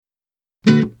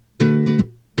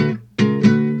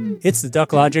It's the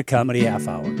Duck Logic Comedy Half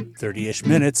Hour. 30-ish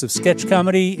minutes of sketch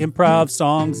comedy, improv,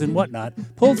 songs, and whatnot,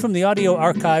 pulled from the audio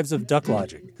archives of Duck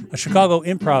Logic, a Chicago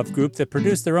improv group that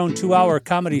produced their own 2-hour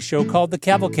comedy show called The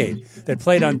Cavalcade that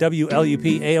played on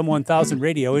WLUP AM 1000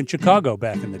 radio in Chicago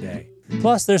back in the day.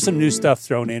 Plus, there's some new stuff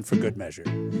thrown in for good measure.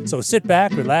 So sit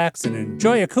back, relax, and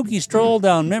enjoy a kooky stroll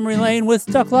down memory lane with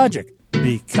Duck Logic.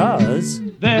 Because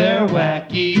they're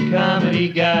wacky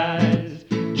comedy guys,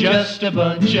 just a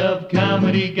bunch of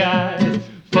comedy guys,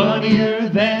 funnier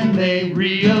than they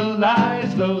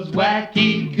realize, those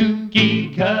wacky,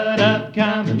 kooky, cut-up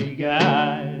comedy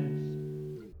guys.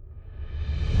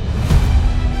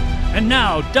 And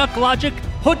now, Duck Logic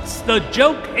puts the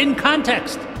joke in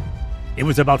context. It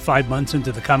was about 5 months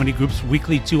into the comedy group's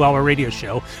weekly 2-hour radio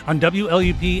show on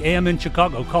WLUP AM in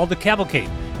Chicago called The Cavalcade,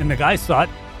 and the guys thought,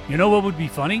 you know what would be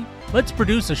funny? Let's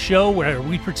produce a show where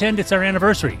we pretend it's our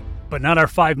anniversary, but not our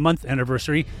 5-month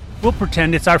anniversary. We'll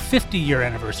pretend it's our 50-year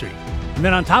anniversary. And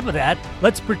then on top of that,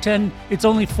 let's pretend it's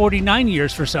only 49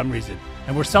 years for some reason,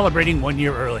 and we're celebrating 1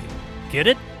 year early. Get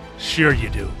it? Sure you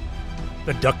do.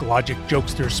 The Duck Logic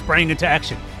jokesters sprang into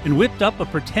action and whipped up a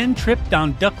pretend trip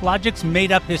down Duck Logic's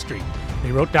made-up history.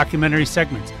 They wrote documentary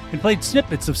segments and played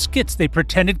snippets of skits they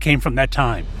pretended came from that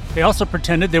time. They also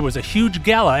pretended there was a huge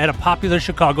gala at a popular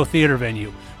Chicago theater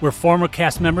venue where former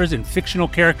cast members and fictional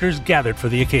characters gathered for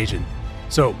the occasion.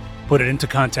 So, put it into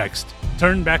context.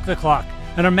 Turn back the clock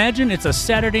and imagine it's a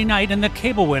Saturday night and the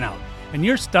cable went out and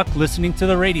you're stuck listening to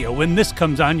the radio when this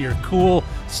comes on your cool,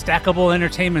 stackable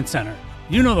entertainment center.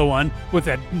 You know the one with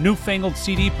that newfangled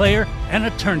CD player and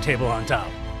a turntable on top.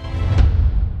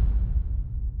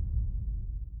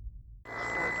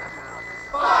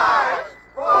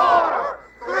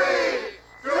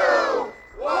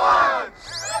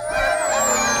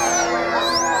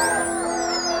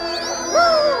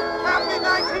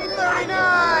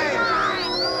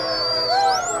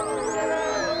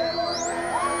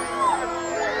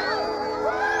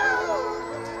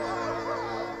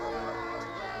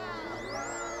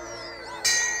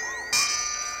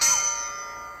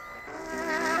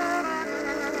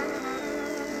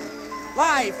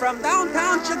 Live from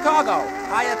downtown Chicago,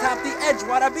 high atop the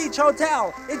Edgewater Beach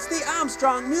Hotel, it's the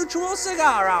Armstrong Mutual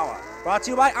Cigar Hour. Brought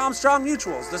to you by Armstrong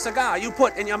Mutuals, the cigar you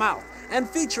put in your mouth. And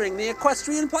featuring the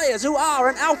equestrian players who are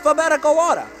in alphabetical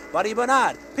order. Buddy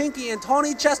Bernard, Pinky and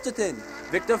Tony Chesterton,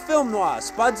 Victor Filmnoir,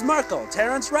 Spuds Merkel,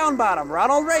 Terrence Roundbottom,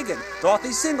 Ronald Reagan,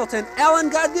 Dorothy Singleton,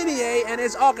 Alan Gardinier and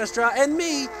his orchestra, and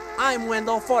me, I'm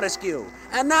Wendell Fortescue.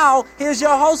 And now, here's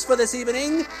your host for this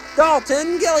evening,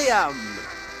 Dalton Gilliam.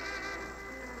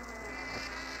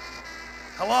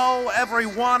 Hello,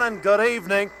 everyone, and good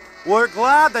evening. We're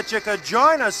glad that you could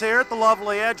join us here at the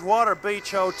lovely Edgewater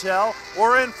Beach Hotel.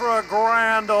 We're in for a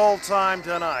grand old time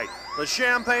tonight. The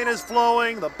champagne is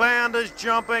flowing, the band is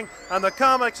jumping, and the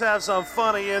comics have some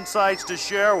funny insights to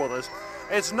share with us.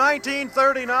 It's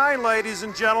 1939, ladies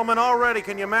and gentlemen, already.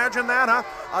 Can you imagine that, huh?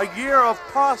 A year of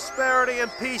prosperity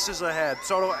and peace is ahead.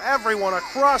 So to everyone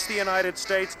across the United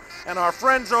States and our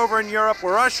friends over in Europe,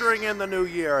 we're ushering in the new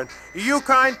year. And you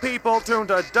kind people tuned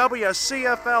to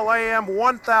WCFL AM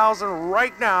 1000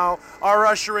 right now are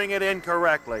ushering it in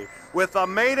correctly with the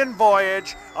maiden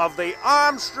voyage of the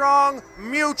Armstrong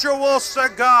Mutual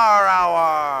Cigar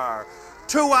Hour.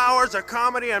 2 hours of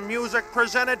comedy and music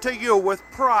presented to you with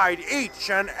pride each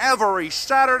and every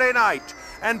Saturday night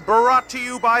and brought to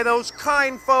you by those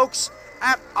kind folks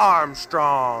at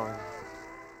Armstrong.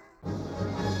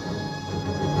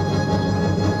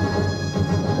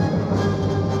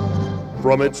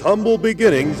 From its humble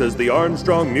beginnings as the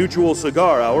Armstrong Mutual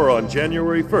Cigar Hour on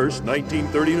January 1st,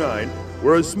 1939,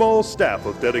 where a small staff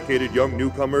of dedicated young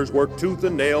newcomers worked tooth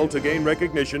and nail to gain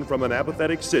recognition from an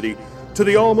apathetic city, to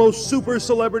the almost super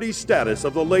celebrity status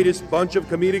of the latest bunch of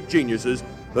comedic geniuses,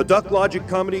 the Duck Logic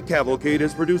Comedy Cavalcade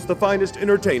has produced the finest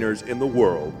entertainers in the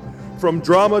world. From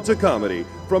drama to comedy,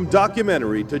 from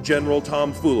documentary to general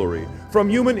tomfoolery, from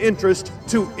human interest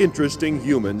to interesting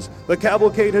humans, the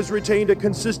Cavalcade has retained a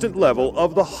consistent level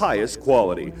of the highest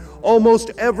quality.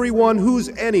 Almost everyone who's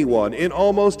anyone in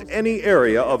almost any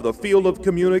area of the field of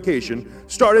communication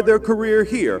started their career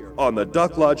here on the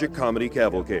Duck Logic Comedy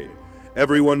Cavalcade.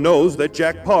 Everyone knows that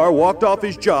Jack Parr walked off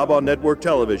his job on network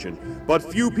television, but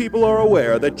few people are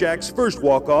aware that Jack's first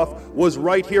walk-off was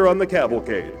right here on the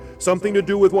Cavalcade, something to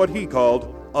do with what he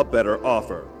called a better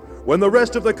offer. When the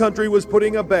rest of the country was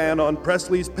putting a ban on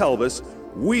Presley's pelvis,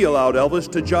 we allowed Elvis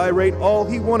to gyrate all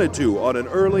he wanted to on an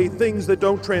early Things That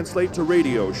Don't Translate to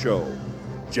Radio show.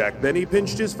 Jack Benny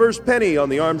pinched his first penny on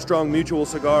the Armstrong Mutual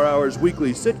Cigar Hour's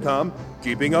weekly sitcom,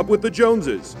 Keeping Up with the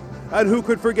Joneses. And who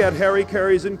could forget Harry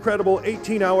Carey's incredible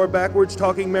 18-hour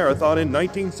backwards-talking marathon in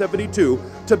 1972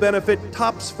 to benefit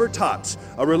Tops for Tots,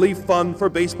 a relief fund for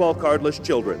baseball cardless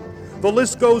children. The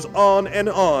list goes on and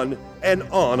on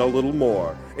a little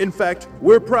more. In fact,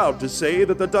 we're proud to say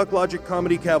that the Duck Logic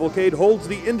Comedy Cavalcade holds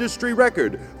the industry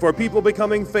record for people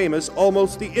becoming famous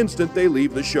almost the instant they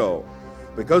leave the show.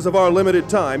 Because of our limited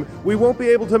time, we won't be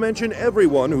able to mention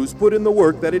everyone who's put in the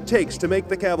work that it takes to make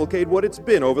the cavalcade what it's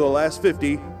been over the last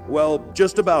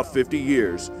just about 50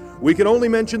 years. We can only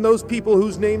mention those people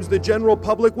whose names the general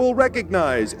public will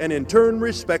recognize and in turn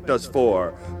respect us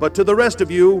for. But to the rest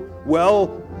of you,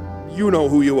 well, you know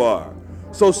who you are.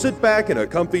 So sit back in a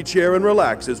comfy chair and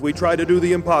relax as we try to do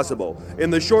the impossible. In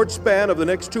the short span of the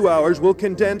next 2 hours, we'll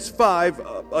condense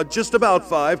just about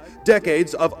five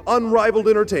decades of unrivaled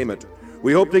entertainment.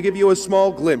 We hope to give you a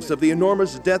small glimpse of the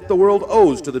enormous debt the world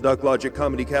owes to the Duck Logic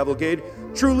Comedy Cavalcade,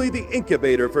 truly the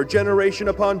incubator for generation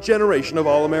upon generation of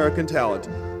all-American talent.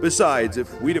 Besides,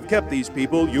 if we'd have kept these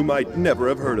people, you might never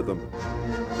have heard of them.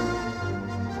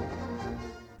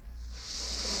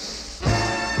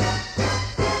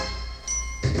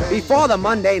 Before the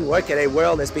mundane workaday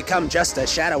world has become just a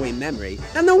shadowy memory,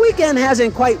 and the weekend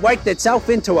hasn't quite worked itself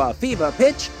into a fever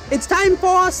pitch, it's time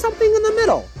for something in the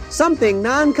middle. Something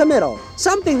non-committal.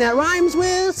 Something that rhymes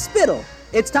with spittle.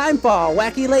 It's time for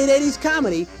wacky late 80s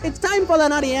comedy. It's time for the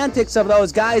nutty antics of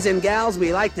those guys and gals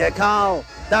we like to call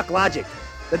Duck Logic.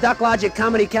 The Duck Logic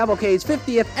Comedy Cavalcade's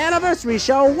 50th anniversary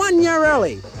show 1 year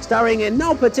early, starring in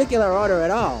no particular order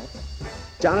at all.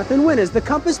 Jonathan Winters, the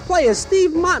Compass Players,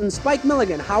 Steve Martin, Spike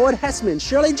Milligan, Howard Hessman,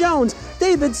 Shirley Jones,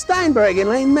 David Steinberg,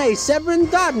 Elaine May, Severin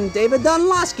Darden, David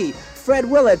Dunlosky, Fred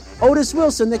Willard, Otis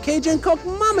Wilson, the Cajun Cook,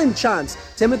 Mum and Chance,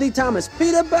 Timothy Thomas,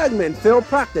 Peter Bergman, Phil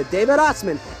Proctor, David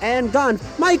Osman, Ann Gunn,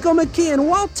 Michael McKeon,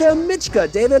 Walter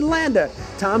Mitchka, David Lander,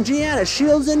 Tom Gianna,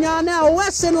 Shields and Yarnell,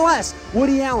 Wes and Les,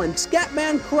 Woody Allen,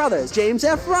 Scatman Crothers, James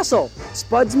F. Russell,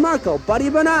 Spuds Merkel, Buddy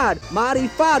Bernard, Marty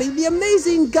Foddy, The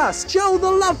Amazing Gus, Joe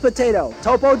the Love Potato,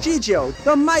 Topo Gigio,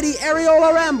 the Mighty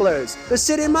Areola Ramblers, the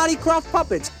Sid and Marty Croft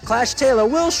Puppets, Clash Taylor,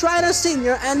 Will Schreider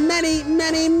Sr., and many,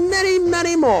 many, many,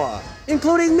 many more,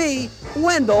 including me,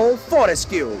 Wendell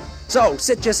Fortescue. So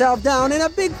sit yourself down in a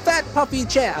big fat puffy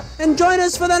chair and join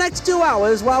us for the next 2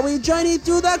 hours while we journey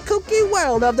through the kooky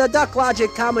world of the Duck Logic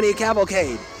Comedy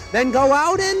Cavalcade. Then go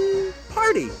out and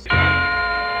party.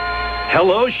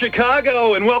 Hello,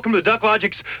 Chicago, and welcome to Duck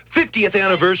Logic's 50th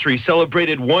anniversary,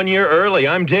 celebrated 1 year early.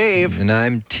 I'm Dave. And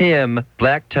I'm Tim,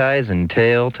 Black Ties and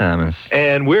Tail Thomas.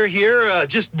 And we're here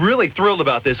just really thrilled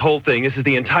about this whole thing. This is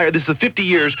the 50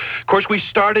 years. Of course, we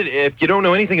started, if you don't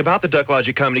know anything about the Duck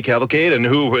Logic Comedy Cavalcade, and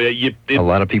a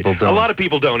lot of people don't. A lot of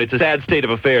people don't. It's a sad state of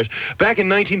affairs. Back in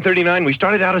 1939, we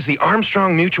started out as the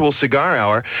Armstrong Mutual Cigar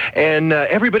Hour, and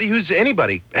everybody who's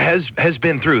anybody has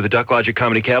been through the Duck Logic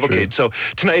Comedy Cavalcade. True.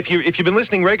 So tonight, if you've been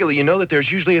listening regularly, you know that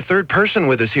there's usually a third person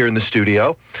with us here in the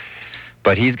studio.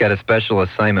 But he's got a special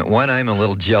assignment, one I'm a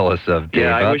little jealous of, Dave.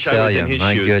 Yeah, I wish I was in his shoes.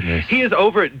 My goodness. He is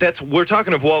over, we're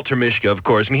talking of Walter Mishka, of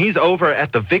course, and he's over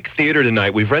at the Vic Theater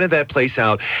tonight. We've rented that place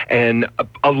out, and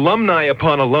alumni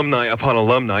upon alumni upon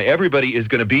alumni, everybody is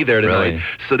going to be there tonight. Really?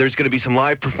 So there's going to be some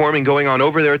live performing going on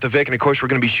over there at the Vic, and of course we're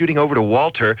going to be shooting over to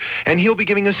Walter, and he'll be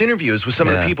giving us interviews with some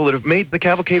of the people that have made the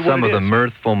Cavalcade what it is. Some of the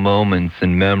mirthful moments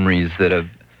and memories that have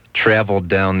traveled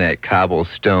down that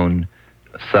cobblestone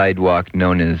sidewalk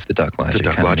known as the Duck Logic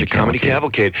Comedy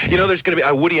Cavalcade. Yeah. You know, there's going to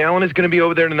be Woody Allen is going to be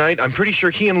over there tonight. I'm pretty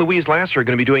sure he and Louise Lasser are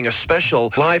going to be doing a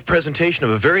special live presentation of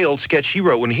a very old sketch he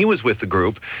wrote when he was with the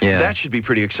group. Yeah. That should be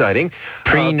pretty exciting.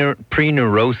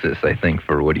 Pre-neurosis, I think,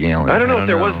 for Woody Allen. I don't know if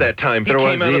there was that time. He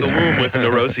came out of the womb with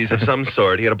neuroses of some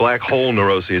sort. He had a black hole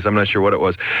neuroses. I'm not sure what it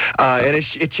was. And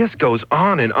it just goes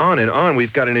on and on and on.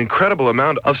 We've got an incredible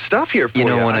amount of stuff here for you. You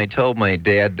know, when I told my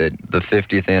dad that the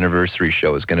 50th anniversary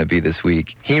show is going to be this week,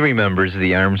 he remembers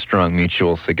the Armstrong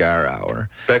Mutual Cigar Hour.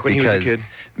 Back when he was a kid?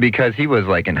 Because he was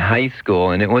like in high school,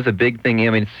 and it was a big thing.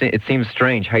 I mean, it seems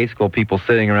strange, high school people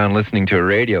sitting around listening to a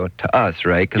radio to us,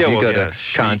 right? Because we go to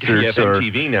concerts or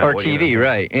TV,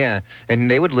 right, yeah.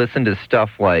 And they would listen to stuff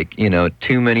like, you know,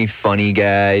 Too Many Funny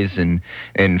Guys and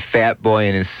Fat Boy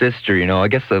and His Sister, you know. I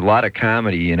guess a lot of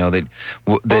comedy, you know, that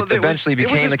eventually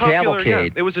became the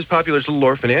Cavalcade. Yeah, it was as popular as Little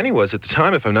Orphan Annie was at the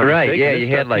time, if I'm not mistaken. Right, yeah, you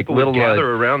had like little...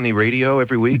 gather around the radio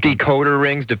every week. Decoder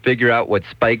rings to figure out what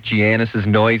Spike Giannis's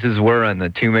noises were on the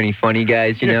Too Many Funny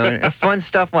Guys, you know, fun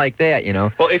stuff like that, you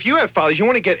know. Well, if you have fathers, you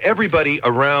want to get everybody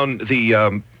around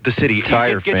the the city.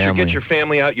 Get your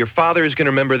family out. Your father is going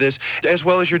to remember this, as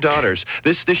well as your daughters.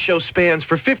 This show spans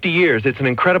for 50 years. It's an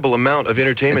incredible amount of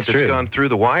entertainment that's gone through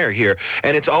the wire here,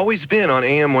 and it's always been on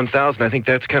AM 1000. I think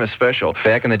that's kind of special.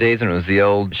 Back in the days when it was the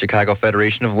old Chicago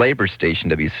Federation of Labor station,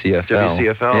 WCFL.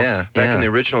 WCFL. Back in the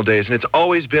original days, and it's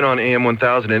always been on AM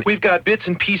 1000. And we've got bits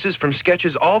and pieces from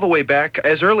sketches all the way back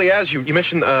as early as you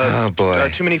mentioned.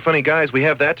 Too Many Funny Guys. We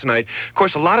have that tonight. Of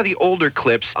course, a lot of the older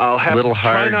clips, I'll have to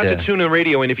try not to tune the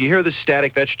radio, and if you hear the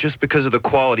static, that's just because of the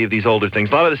quality of these older things.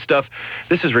 A lot of this stuff,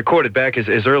 this is recorded back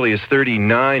as early as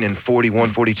 39 and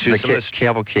 41, 42. The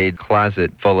Cavalcade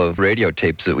closet full of radio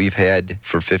tapes that we've had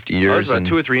for 50 years. There's about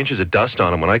 2 or 3 inches of dust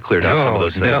on them when I cleared out some of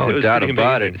those things. No doubt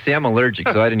about it. See, I'm allergic,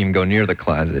 so I didn't even go near the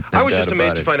closet. I was just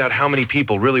amazed to find out how many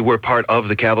people really were part of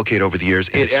the Cavalcade over the years,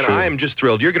 and I am just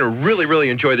thrilled. You're going to really, really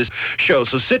enjoy this show,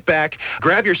 so sit back,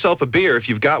 grab yourself a beer if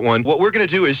you've got one. What we're going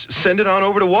to do is send it on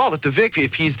over to Walt at the Vic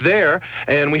if he's there,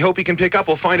 and we hope he can pick up.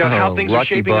 We'll find out how things are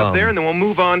shaping up there, and then we'll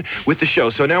move on with the show.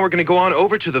 So now we're going to go on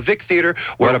over to the Vic Theater,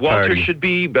 where Walter should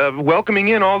be welcoming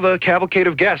in all the cavalcade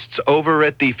of guests over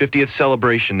at the 50th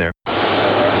celebration there.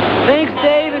 Thanks,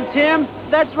 Dave and Tim.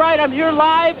 That's right, I'm here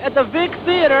live at the Vic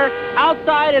Theater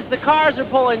outside as the cars are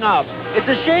pulling up. It's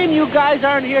a shame you guys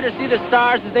aren't here to see the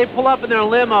stars as they pull up in their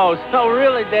limos. Oh,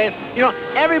 really, Dave? You know,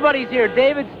 everybody's here.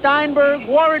 David Steinberg,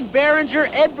 Warren Berenger,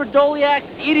 Ed Verdoliak,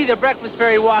 Edie the Breakfast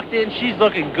Fairy walked in. She's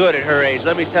looking good at her age,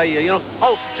 let me tell you.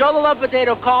 Joe the Love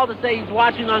Potato called to say he's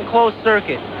watching on closed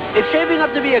circuit. It's shaping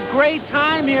up to be a great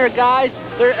time here, guys.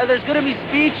 There's going to be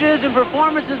speeches and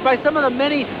performances by some of the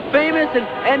many famous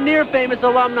and near-famous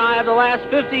alumni of the last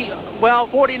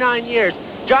 49 years.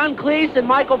 John Cleese and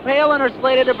Michael Palin are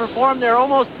slated to perform their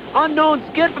almost unknown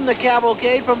skit from the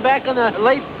Cavalcade from back in the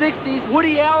late 60s.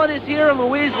 Woody Allen is here and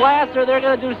Louise Lasser. They're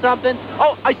going to do something.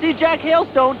 Oh, I see Jack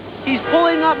Hailstone. He's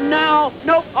pulling up now.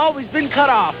 Nope. Oh, he's been cut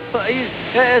off.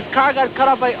 His car got cut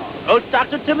off by... Oh,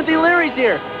 Dr. Timothy Leary's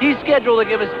here. He's scheduled to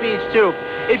give a speech, too.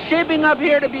 It's shaping up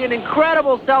here to be an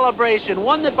incredible celebration,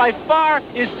 one that by far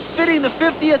is fitting the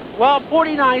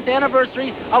 49th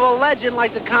anniversary of a legend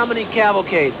like the Comedy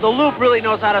Cavalcade. The Loop really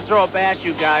knows how to throw a bash,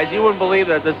 you guys. You wouldn't believe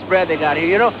the spread they got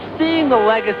here. Seeing the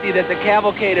legacy that the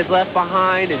Cavalcade has left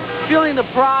behind and feeling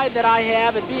the pride that I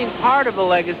have at being part of the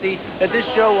legacy that this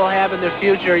show will have in the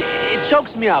future, it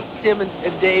chokes me up, Tim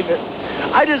and David.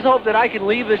 I just hope that I can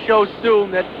leave the show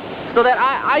soon, so that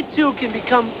I too can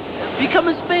become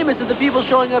as famous as the people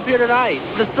showing up here tonight.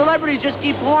 The celebrities just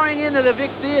keep pouring into the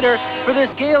Vic Theater for this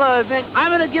gala event.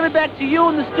 I'm going to give it back to you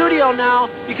in the studio now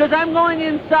because I'm going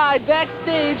inside,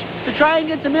 backstage, to try and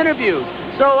get some interviews.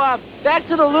 So, back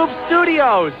to the Loop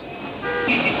Studios.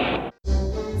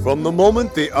 From the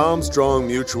moment the Armstrong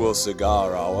Mutual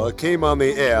Cigar Hour came on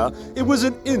the air, it was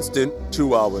an instant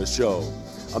 2-hour show.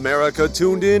 America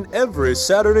tuned in every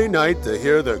Saturday night to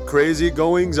hear the crazy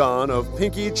goings-on of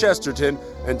Pinky Chesterton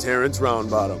and Terrence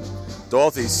Roundbottom.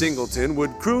 Dorothy Singleton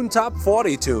would croon top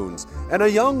 40 tunes, and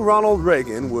a young Ronald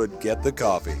Reagan would get the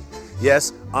coffee.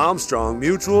 Yes, Armstrong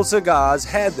Mutual Cigars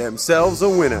had themselves a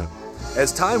winner.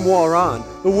 As time wore on,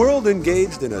 the world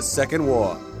engaged in a second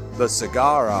war. The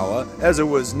Cigar Hour, as it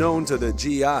was known to the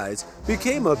GIs,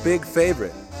 became a big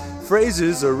favorite.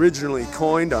 Phrases originally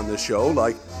coined on the show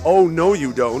like, "Oh, no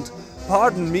you don't,"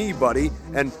 "Pardon me, buddy,"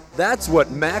 and "That's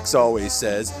what Max always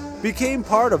says," became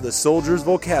part of the soldiers'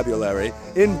 vocabulary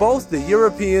in both the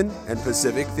European and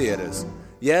Pacific theaters.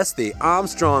 Yes, the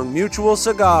Armstrong Mutual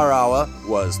Cigar Hour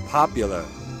was popular.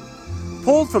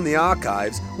 Pulled from the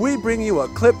archives, we bring you a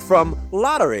clip from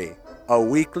Lottery, a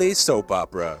weekly soap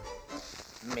opera.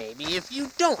 Maybe if you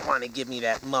don't want to give me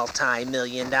that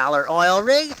multi-million-dollar oil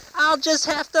rig, I'll just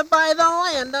have to buy the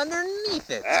land underneath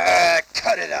it.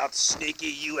 Cut it out, Sneaky.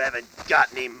 You haven't got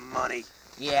any money.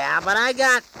 Yeah, but I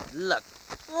got, look,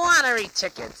 lottery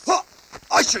tickets. Huh,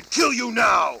 I should kill you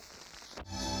now.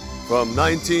 From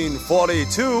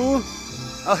 1942,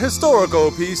 a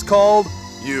historical piece called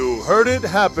You Heard It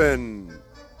Happen.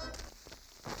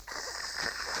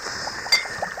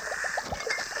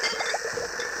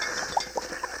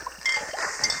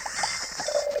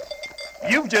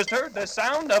 You've just heard the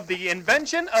sound of the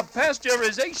invention of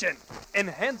pasteurization,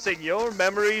 enhancing your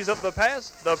memories of the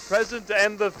past, the present,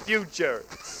 and the future.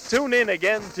 Tune in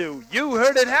again to You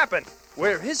Heard It Happen,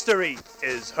 where history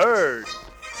is heard.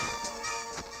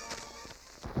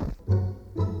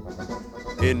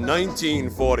 In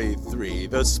 1943,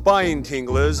 the Spine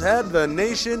Tinglers had the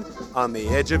nation on the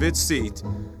edge of its seat.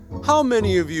 How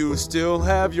many of you still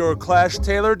have your Clash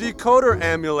Taylor decoder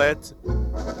amulet?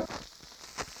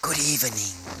 Good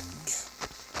evening,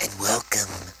 and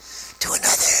welcome to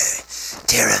another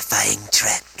terrifying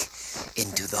trek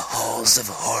into the halls of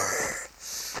horror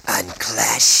on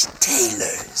Clash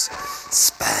Taylor's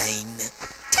Spine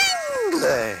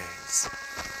Tinglers.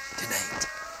 Tonight,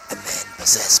 a man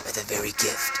possessed by the very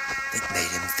gift that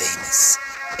made him famous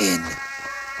in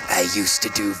I Used to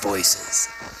Do Voices.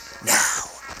 Now,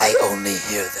 I only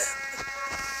hear them.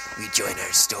 We join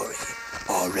our story,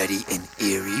 already in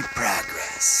eerie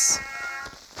progress.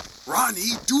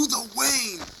 Ronnie, do the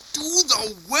Wayne! Do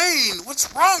the Wayne!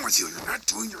 What's wrong with you? You're not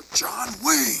doing your John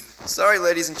Wayne. Sorry,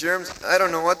 ladies and germs. I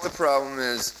don't know what the problem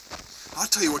is. I'll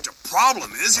tell you what the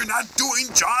problem is. You're not doing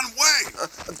John Wayne.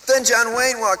 Then John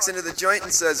Wayne walks into the joint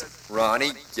and says,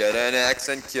 Ronnie, get an axe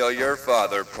and kill your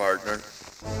father, partner.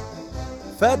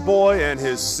 Fat Boy and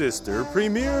His Sister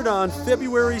premiered on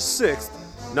February 6th,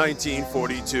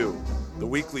 1942. The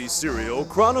weekly serial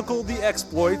chronicled the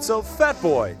exploits of Fat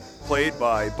Boy, played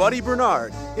by Buddy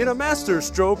Bernard, in a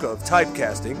masterstroke of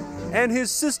typecasting, and his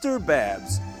sister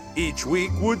Babs. Each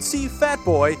week would see Fat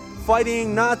Boy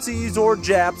fighting Nazis or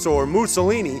Japs or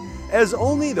Mussolini as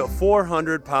only the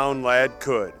 400-pound lad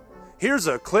could. Here's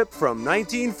a clip from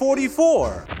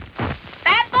 1944.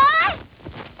 Fat Boy?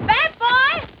 Fat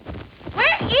Boy?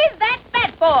 Where is that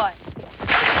Fat Boy?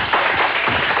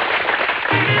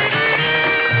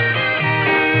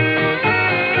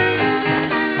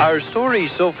 Our story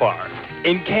so far.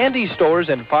 In candy stores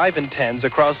and 5 and 10s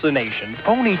across the nation,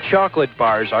 phony chocolate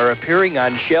bars are appearing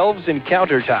on shelves and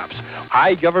countertops.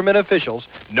 High government officials,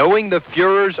 knowing the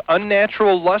Fuhrer's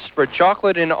unnatural lust for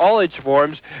chocolate in all its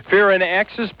forms, fear an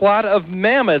Axis plot of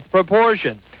mammoth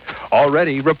proportion.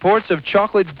 Already, reports of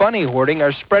chocolate bunny hoarding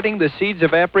are spreading the seeds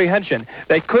of apprehension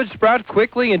that could sprout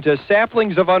quickly into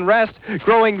saplings of unrest,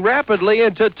 growing rapidly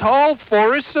into tall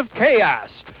forests of chaos.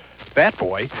 Fat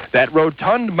Boy, that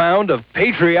rotund mound of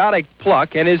patriotic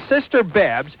pluck, and his sister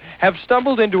Babs have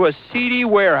stumbled into a seedy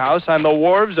warehouse on the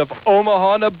wharves of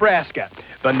Omaha, Nebraska.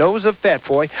 The nose of Fat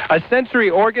Boy, a sensory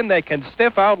organ that can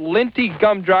sniff out linty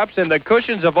gumdrops in the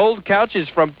cushions of old couches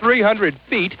from 300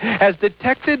 feet, has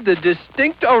detected the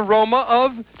distinct aroma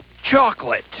of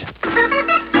chocolate.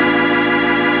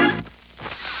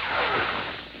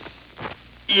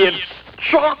 It's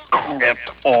chocolate,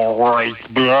 all right,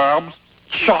 Babs.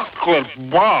 Chocolate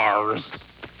bars.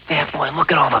 Fat Boy,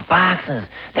 look at all the boxes.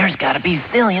 There's got to be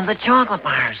zillions of chocolate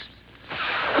bars.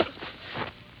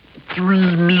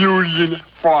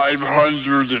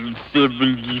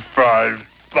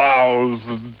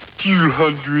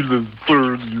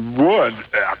 3,575,231,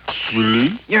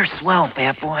 actually. You're swell,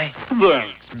 Fat Boy.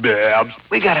 Thanks, Babs.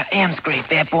 We got to amscrape,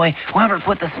 Fat Boy. Whoever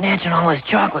put the snatch on all this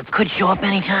chocolate could show up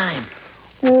any time.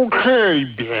 Okay,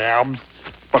 Babs.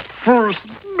 But first,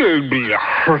 maybe a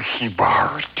Hershey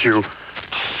bar or two to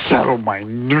settle my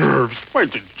nerves. My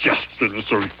digestion is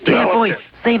so delicate. Fat Boy,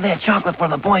 save that chocolate for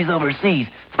the boys overseas,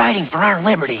 fighting for our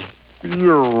liberty.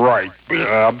 You're right,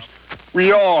 Babs.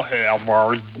 We all have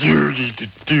our duty to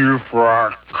do for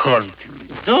our country.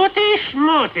 Duty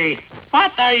schmooty.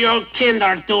 What are you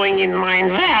kinder doing in my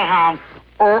warehouse?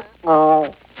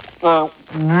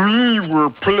 We were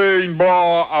playing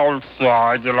ball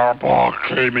outside and our ball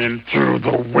came in through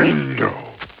the window.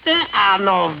 There are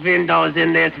no windows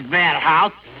in this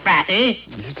warehouse, fatty.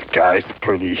 This guy's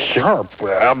pretty sharp,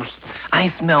 Babs.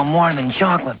 I smell more than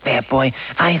chocolate, Fat Boy.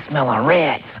 I smell a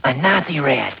rat, a Nazi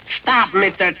rat. Stop,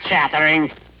 Mr.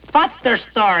 Chattering. What's the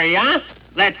story, huh?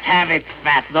 Let's have it,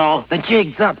 Fatso. The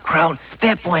jig's up, Kraut.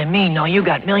 Fat Boy and me know you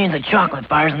got millions of chocolate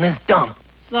bars in this dump.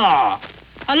 So,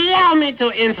 allow me to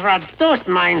introduce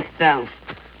myself.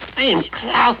 I am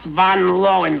Klaus von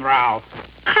Lowenbrau,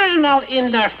 Colonel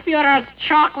in the Führer's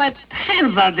Chocolate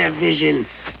Panzer Division.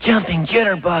 Jumping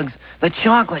jitterbugs, the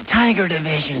Chocolate Tiger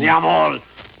Division. Jawohl.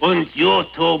 Und you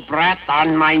two brats are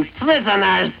my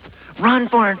prisoners. Run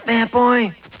for it, Fat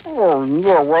Boy. Oh,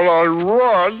 no, when I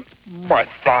run, my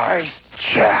thighs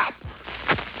chap.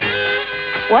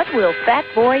 What will Fat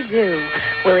Boy do?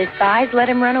 Will his thighs let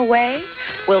him run away?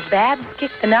 Will Babs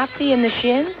kick the Nazi in the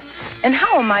shins? And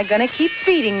how am I going to keep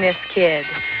feeding this kid?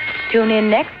 Tune in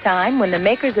next time when the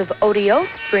makers of Oats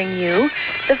bring you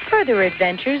the further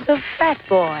adventures of Fat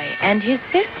Boy and his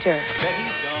sister. That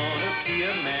he's gonna be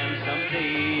a man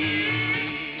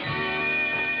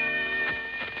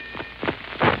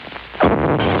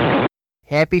someday.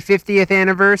 Happy 50th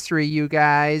anniversary, you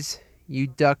guys. You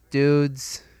duck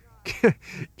dudes.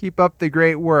 Keep up the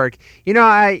great work. You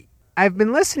know, I've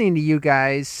been listening to you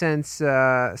guys since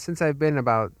I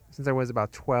was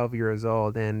about 12 years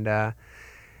old, and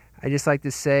I just like to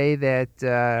say that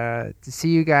to see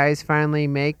you guys finally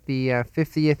make the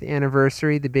 50th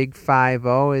anniversary, the big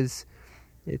 50,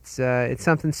 it's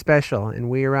something special,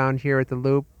 and we around here at the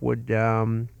Loop would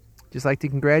just like to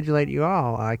congratulate you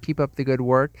all. Keep up the good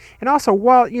work. And also,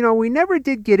 Walt, we never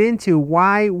did get into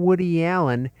why Woody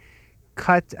Allen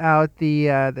cut out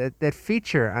that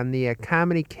feature on the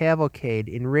Comedy Cavalcade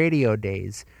in Radio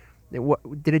Days.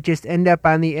 Did it just end up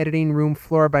on the editing room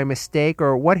floor by mistake,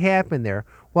 or what happened there?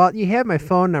 Walt, you have my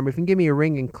phone number. If you can give me a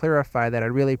ring and clarify that,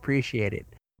 I'd really appreciate it.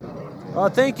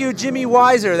 Thank you, Jimmy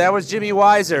Weiser. That was Jimmy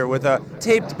Weiser with a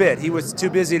taped bit. He was too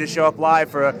busy to show up live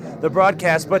for the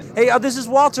broadcast. But, hey, this is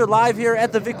Walter live here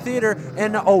at the Vic Theater.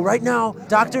 And, right now,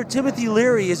 Dr. Timothy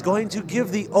Leary is going to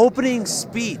give the opening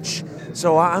speech.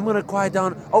 So I'm going to quiet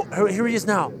down. Oh, here he is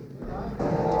now.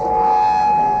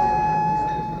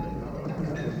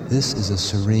 This is a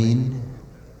serene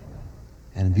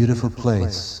and beautiful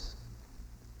place,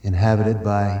 inhabited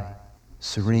by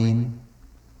serene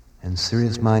and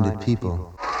serious-minded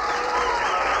people.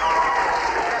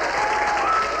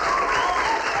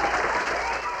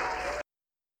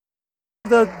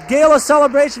 The gala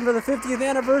celebration for the 50th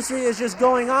anniversary is just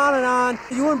going on and on.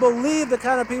 You wouldn't believe the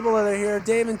kind of people that are here.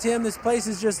 Dave and Tim, this place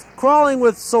is just crawling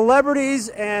with celebrities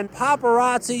and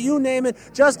paparazzi, you name it.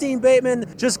 Justine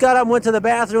Bateman just got up and went to the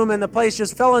bathroom, and the place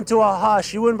just fell into a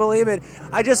hush. You wouldn't believe it.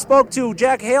 I just spoke to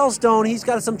Jack Hailstone. He's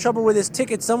got some trouble with his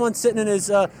ticket. Someone's sitting in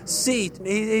his seat.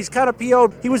 He's kind of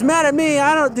PO'd. He was mad at me.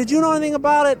 Did you know anything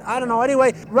about it? I don't know.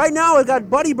 Anyway, right now we've got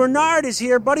Buddy Bernard is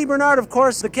here. Buddy Bernard, of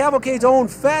course, the Cavalcade's own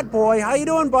Fat Boy. How you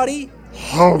doing, buddy?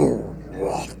 Hello,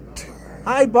 Walter.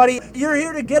 Hi, buddy. You're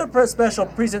here to get a special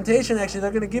presentation, actually. They're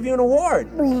going to give you an award.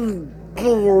 An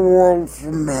award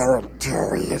for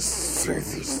meritorious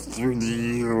service through the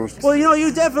years. Well,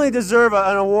 you definitely deserve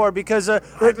an award because... I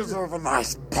deserve a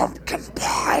nice pumpkin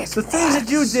pie. The things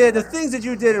that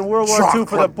you did in World War II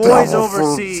for the boys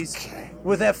overseas...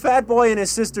 With that Fat Boy and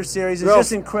his sister series, it's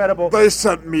just incredible. They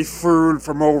sent me food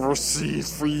from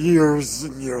overseas for years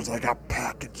and years. I got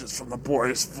packages from the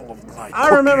boys full of nice I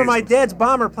remember my dad's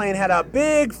bomber plane had a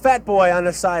big Fat Boy on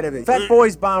the side of it. Fat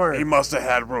Boy's bomber. He must have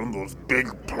had one of those big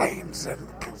planes.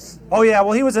 Oh, yeah,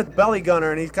 well, he was a belly gunner,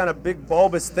 and he's kind of big,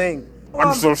 bulbous thing.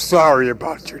 I'm so sorry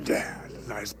about your dad.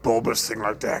 Nice bulbous thing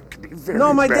like that could be very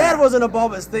No, my bad. dad wasn't a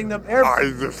bulbous thing.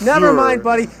 Never mind,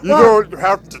 buddy. You don't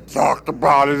have to talk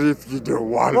about it if you don't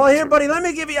want Well, to. here, buddy, let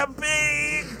me give you a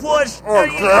big push. Oh,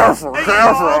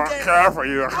 careful,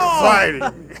 you're fighting.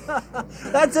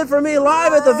 That's it for me,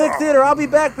 live at the Vic Theater. I'll be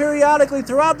back periodically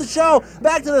throughout the show.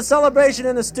 Back to the celebration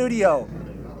in the studio.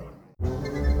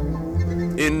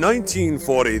 In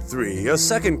 1943, a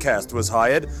second cast was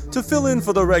hired to fill in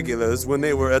for the regulars when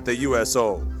they were at the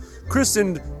USO.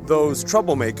 Christened Those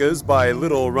Troublemakers by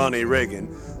Little Ronnie Reagan,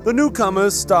 the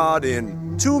newcomers starred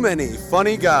in Too Many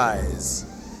Funny Guys.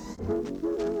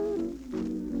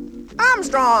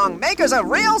 Armstrong, makers of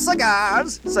real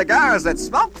cigars that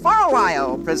smoke for a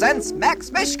while, presents Max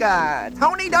Mishka,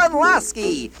 Tony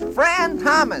Dunlosky, Fran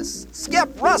Thomas,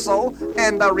 Skip Russell,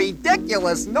 and the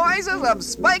ridiculous noises of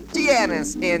Spike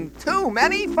Giannis in Too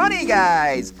Many Funny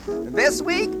Guys. This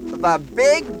week, the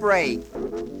big break.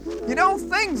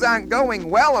 Things aren't going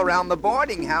well around the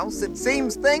boarding house. It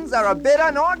seems things are a bit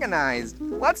unorganized.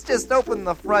 Let's just open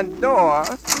the front door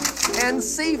and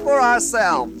see for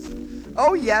ourselves.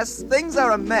 Oh yes, things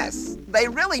are a mess. They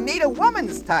really need a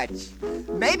woman's touch.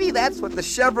 Maybe that's what the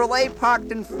Chevrolet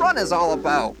parked in front is all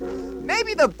about.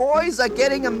 Maybe the boys are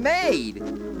getting a maid.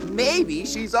 Maybe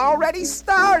she's already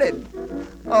started.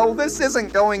 Oh, this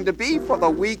isn't going to be for the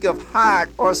weak of heart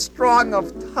or strong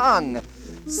of tongue.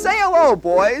 Say hello,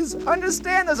 boys.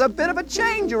 Understand there's a bit of a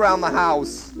change around the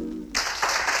house.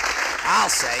 I'll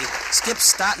say, Skip's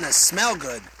starting to smell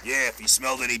good. Yeah, if he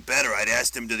smelled any better, I'd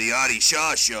asked him to the Artie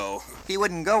Shaw show. He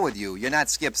wouldn't go with you. You're not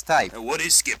Skip's type. What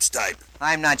is Skip's type?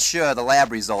 I'm not sure. The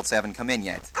lab results haven't come in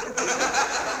yet.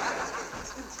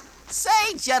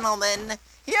 Say, gentlemen,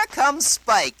 here comes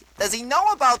Spike. Does he know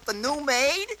about the new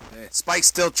maid? Spike's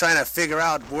still trying to figure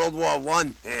out World War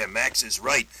I. Yeah, Max is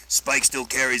right. Spike still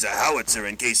carries a howitzer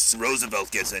in case Roosevelt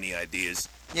gets any ideas.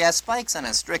 Yeah, Spike's on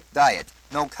a strict diet.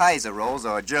 No Kaiser rolls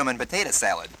or German potato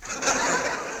salad.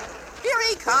 Here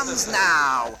he comes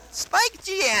now. Spike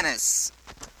Giannis.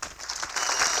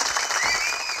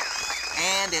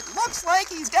 And it looks like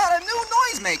he's got a new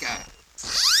noisemaker.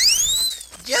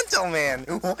 Gentlemen,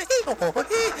 what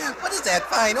is that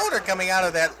fine odor coming out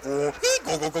of that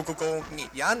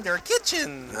yonder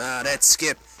kitchen? Ah, that's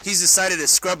Skip. He's decided to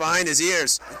scrub behind his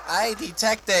ears. I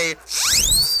detect a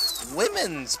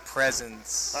women's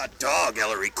presence. Hot dog,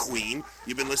 Ellery Queen.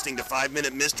 You been listening to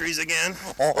 5-Minute Mysteries again?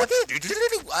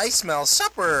 I smell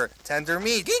supper, tender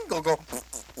meat,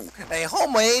 a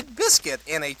homemade biscuit,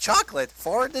 and a chocolate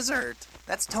for dessert.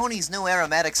 That's Tony's new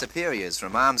aromatic superiors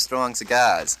from Armstrong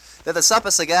Cigars. They're the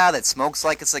supper cigar that smokes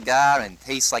like a cigar and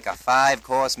tastes like a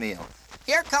 5-course meal.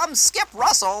 Here comes Skip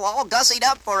Russell, all gussied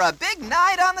up for a big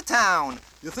night on the town.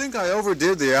 You think I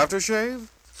overdid the aftershave?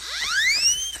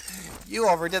 You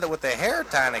overdid it with the hair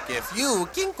tonic. If you,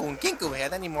 Kinku,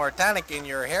 had any more tonic in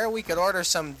your hair, we could order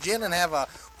some gin and have a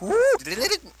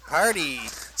party.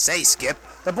 Say, Skip,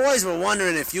 the boys were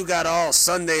wondering if you got all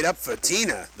Sundayed up for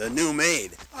Tina, the new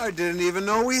maid. I didn't even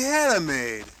know we had a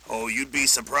maid. Oh, you'd be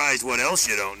surprised what else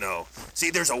you don't know.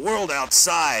 See, there's a world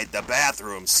outside the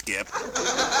bathroom, Skip.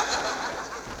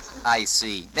 I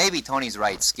see. Maybe Tony's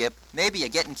right, Skip. Maybe you're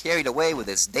getting carried away with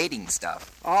this dating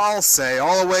stuff. I'll say,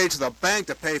 all the way to the bank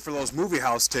to pay for those movie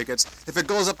house tickets. If it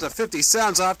goes up to 50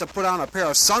 cents, I'll have to put on a pair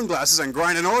of sunglasses and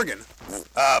grind an organ.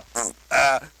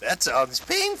 That sounds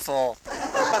painful.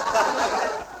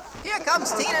 Here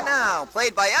comes Tina now,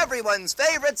 played by everyone's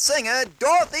favorite singer,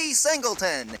 Dorothy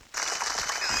Singleton.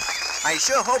 I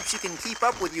sure hope she can keep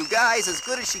up with you guys as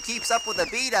good as she keeps up with the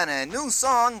beat on a new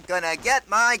song, Gonna Get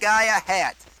My Guy a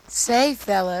Hat. Say,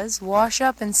 fellas, wash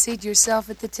up and seat yourself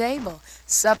at the table.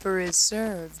 Supper is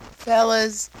served.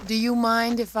 Fellas, do you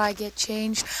mind if I get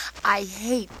changed? I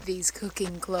hate these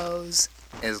cooking clothes.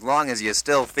 As long as you're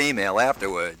still female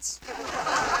afterwards.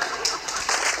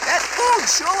 That food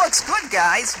sure looks good,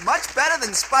 guys. Much better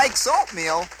than Spike's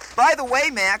oatmeal. By the way,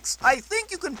 Max, I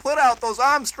think you can put out those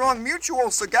Armstrong Mutual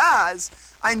cigars.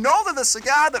 I know they're the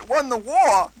cigar that won the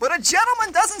war, but a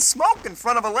gentleman doesn't smoke in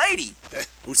front of a lady.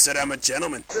 Who said I'm a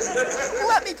gentleman?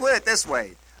 Let me put it this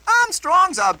way.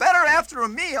 Armstrongs are better after a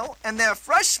meal, and their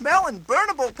fresh smell and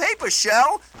burnable paper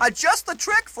shell are just the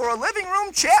trick for a living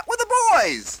room chat with the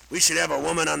boys. We should have a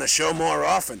woman on the show more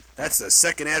often. That's the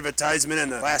second advertisement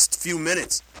in the last few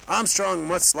minutes. Armstrong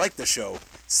must like the show.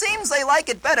 Seems they like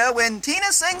it better when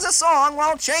Tina sings a song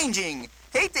while changing.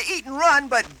 Hate to eat and run,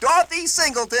 but Dorothy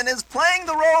Singleton is playing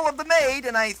the role of the maid,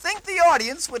 and I think the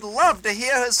audience would love to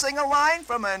hear her sing a line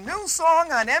from a new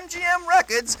song on MGM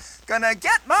Records, Gonna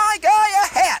Get My Guy a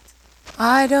Hat.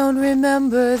 I don't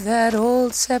remember that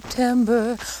old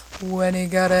September when he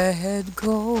got a head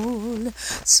cold.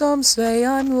 Some say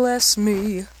I'm less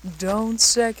me, don't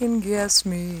second guess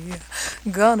me.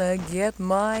 Gonna get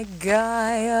my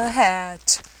guy a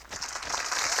hat.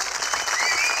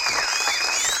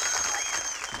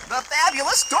 The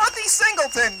fabulous Dorothy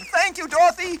Singleton. Thank you,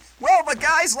 Dorothy. Well, the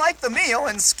guys liked the meal,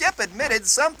 and Skip admitted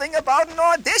something about an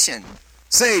audition.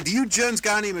 Say, do you gents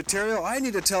got any material? I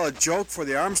need to tell a joke for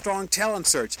the Armstrong talent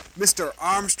search. Mr.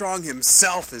 Armstrong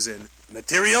himself is in.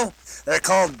 Material? They're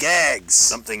called gags.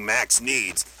 Something Max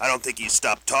needs. I don't think he's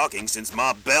stopped talking since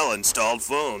Ma Bell installed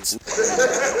phones.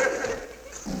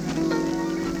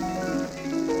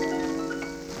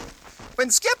 When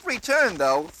Skip returned,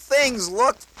 though, things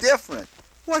looked different.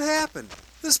 What happened?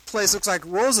 This place looks like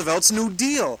Roosevelt's New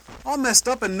Deal. All messed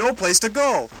up and no place to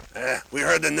go. We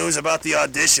heard the news about the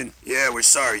audition. Yeah, we're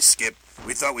sorry, Skip.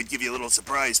 We thought we'd give you a little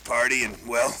surprise party, and,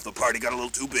 well, the party got a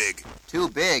little too big. Too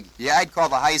big? Yeah, I'd call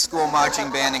the high school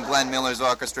marching band and Glenn Miller's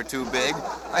orchestra too big.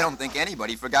 I don't think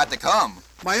anybody forgot to come.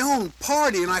 My own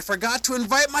party, and I forgot to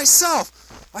invite myself.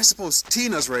 I suppose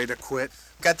Tina's ready to quit.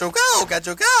 Got to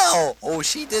go. Oh,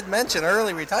 she did mention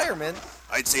early retirement.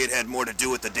 I'd say it had more to do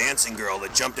with the dancing girl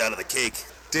that jumped out of the cake.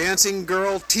 Dancing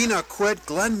girl, Tina quit,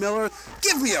 Glenn Miller.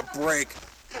 Give me a break.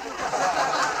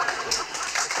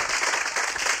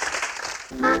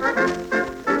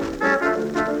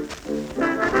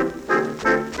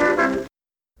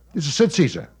 This is Sid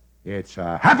Caesar. It's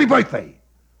happy birthday.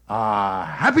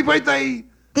 Happy birthday.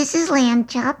 This is Lamb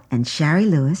Chop and Shari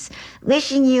Lewis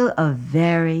wishing you a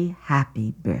very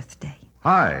happy birthday.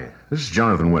 Hi, this is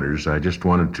Jonathan Winters. I just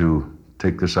wanted to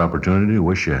take this opportunity to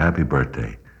wish you a happy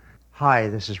birthday. Hi,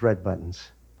 this is Red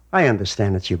Buttons. I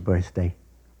understand it's your birthday.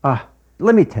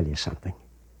 Let me tell you something.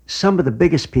 Some of the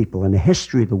biggest people in the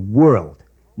history of the world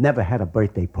never had a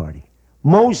birthday party.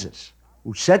 Moses,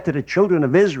 who said to the children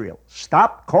of Israel,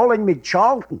 "Stop calling me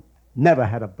Charlton," never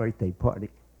had a birthday party.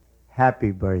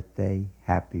 Happy birthday,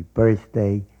 happy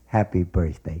birthday, happy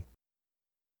birthday.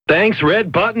 Thanks,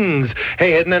 Red Buttons.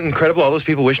 Hey, isn't that incredible? All those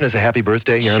people wishing us a happy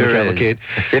birthday here on the Cavalcade.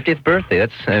 50th birthday.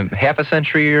 That's half a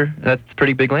century. That's a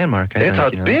pretty big landmark.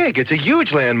 It's big. It's a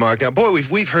huge landmark. Now, boy,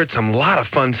 we've heard some lot of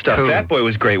fun stuff. Fat Boy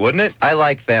was great, wasn't it? I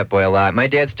like Fat Boy a lot. My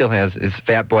dad still has his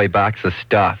Fat Boy box of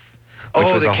stuff. which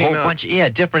was a whole bunch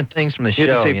of different things from the show. You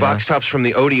had to say box tops from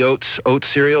the Odie oat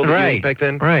cereal back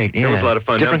then? Right, yeah. It was a lot of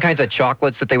fun. Different kinds of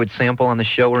chocolates that they would sample on the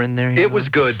show were in there. It was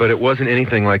good, but it wasn't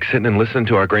anything like sitting and listening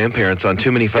to our grandparents on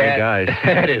Too Many Funny Guys.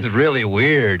 That is really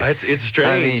weird. It's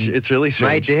strange. It's really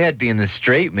strange. My dad being the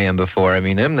straight man before,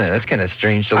 that's kind of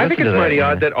strange to listen to. I think it's mighty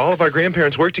odd that all of our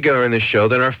grandparents worked together on this show,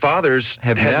 then our fathers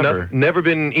have never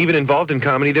been even involved in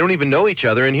comedy. They don't even know each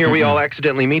other, and here we all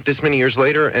accidentally meet this many years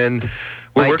later, and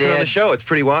we're working on the show. It's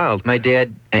pretty wild. My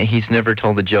dad, he's never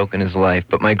told a joke in his life,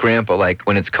 but my grandpa,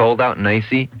 when it's cold out and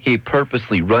icy, he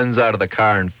purposely runs out of the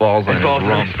car and falls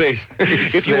on his face.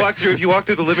 If you walk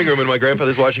through the living room and my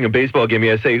grandfather's watching a baseball game,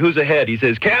 I say, "Who's ahead?" He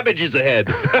says, "Cabbage is ahead."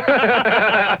 And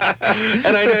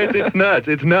I know it's nuts.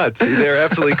 It's nuts. They're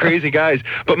absolutely crazy guys.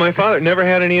 But my father never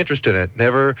had any interest in it.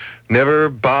 Never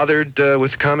bothered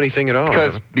with the comedy thing at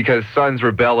all. Because sons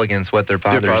rebel against what their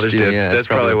fathers do. Yeah, that's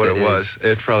probably what it was.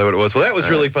 It's probably what it was. Well, that was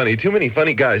really funny. Too Many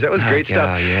Funny Guys. That was great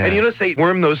stuff. Yeah. And you notice they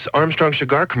worm those Armstrong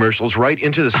cigar commercials right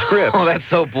into the script. Oh, that's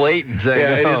so blatant.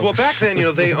 Yeah, it is. Well, back then,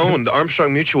 they owned, the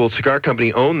Armstrong Mutual Cigar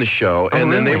Company owned the show,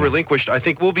 and then they relinquished. I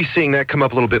think we'll be seeing that come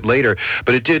up a little bit later,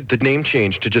 but the name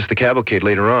changed to just the Cavalcade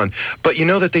later on. But you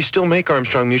know that they still make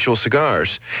Armstrong Mutual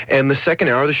cigars, and the second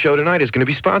hour of the show tonight is going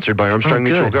to be sponsored by Armstrong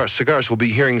Mutual Cigars. We'll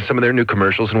be hearing some of their new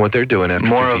commercials and what they're doing after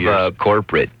more 50 years. A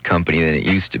corporate company than it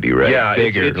used to be, right? Yeah,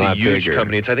 bigger, it's a huge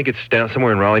company. I think it's down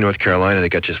somewhere in Raleigh, North Carolina. They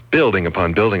got just building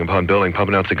upon building upon building,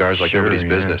 pumping out cigars like nobody's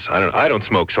business. I don't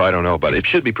smoke, so I don't know, but it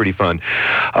should be pretty fun.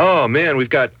 Oh man, we've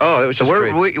got it was just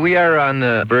great. We are on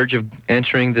the verge of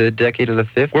entering the decade of the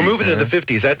 50s. We're moving to the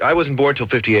 50s. I wasn't born till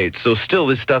 58, so still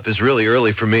this stuff is really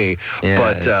early for me. Yeah,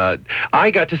 but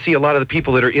I got to see a lot of the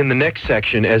people that are in the next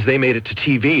section as they made it to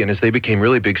TV and as they became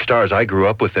really big stars. I grew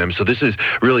up with them, so this is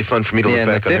really fun for me to look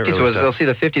back on.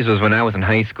 The 50s was when I was in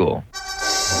high school.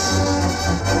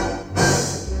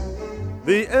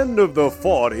 The end of the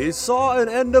 40s saw an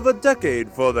end of a decade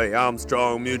for the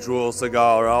Armstrong Mutual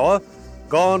Cigar Hour.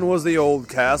 Gone was the old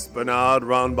cast, Bernard,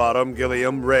 Ronbottom,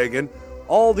 Gilliam, Reagan.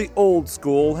 All the old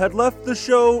school had left the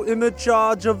show in the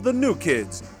charge of the new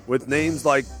kids, with names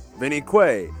like Vinnie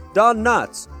Quay, Don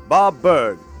Knotts, Bob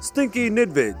Berg, Stinky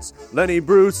Nidvids, Lenny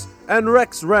Bruce, and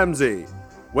Rex Ramsey.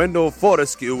 Wendell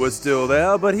Fortescue was still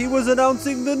there, but he was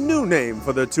announcing the new name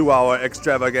for the 2-hour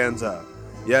extravaganza.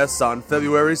 Yes, on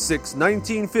February 6,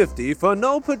 1950, for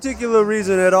no particular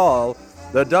reason at all,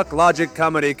 the Duck Logic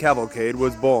Comedy Cavalcade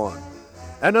was born.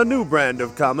 And a new brand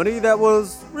of comedy that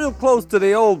was real close to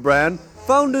the old brand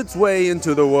found its way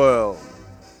into the world.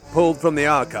 Pulled from the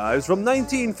archives from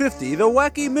 1950, the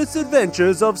wacky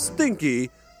misadventures of Stinky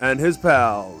and his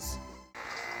pals.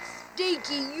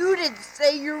 Stinky, you didn't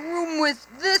say your room was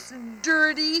this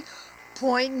dirty.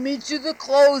 Point me to the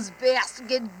clothes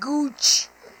basket, Gooch.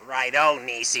 Righto,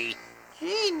 Niecy.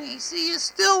 Hey, Niecy, you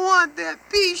still want that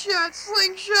pea-shot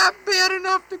slingshot bad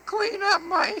enough to clean up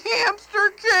my hamster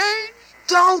cage?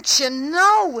 Don't you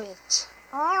know it?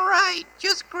 All right,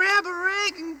 just grab a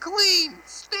rag and clean.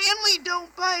 Stanley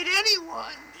don't bite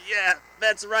anyone. Yeah,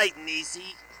 that's right,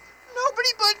 Niecy.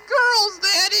 Nobody but girls,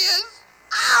 that is.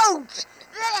 Ouch!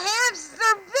 That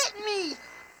hamster bit me.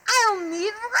 I don't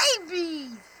need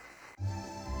rabies.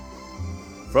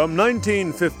 From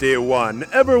 1951,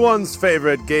 everyone's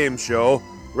favorite game show,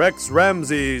 Rex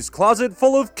Ramsey's Closet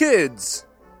Full of Kids.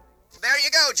 There you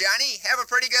go, Johnny. Have a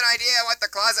pretty good idea what the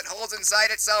closet holds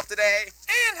inside itself today?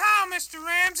 And how, Mr.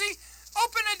 Ramsey?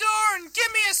 Open the door and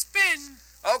give me a spin.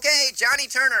 Okay, Johnny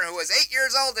Turner, who is 8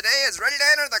 years old today, is ready to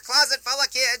enter the closet full of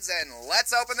kids, and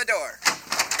let's open the door.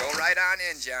 Go right on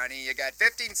in, Johnny. You got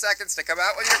 15 seconds to come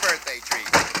out with your birthday treat.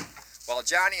 While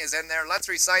Johnny is in there, let's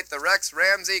recite the Rex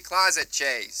Ramsey Closet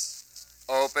Chase.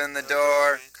 Open the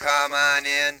door, come on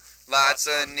in, lots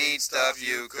of neat stuff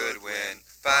you could win.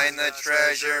 Find the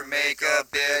treasure, make a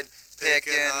bid, pick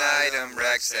an item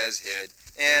Rex has hid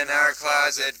in our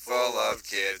closet full of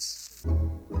kids.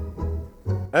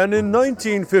 And in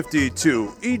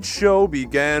 1952, each show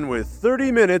began with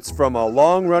 30 minutes from a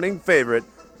long-running favorite,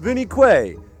 Vinnie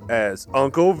Quay, as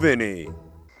Uncle Vinny.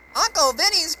 Uncle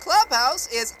Vinny's Clubhouse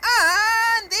is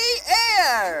on the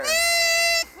air!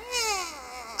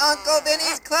 Uncle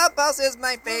Vinny's Clubhouse is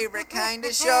my favorite kind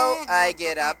of show. I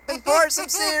get up and pour some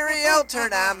cereal,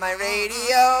 turn on my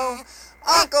radio.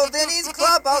 Uncle Vinny's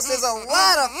Clubhouse is a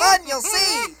lot of fun, you'll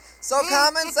see. So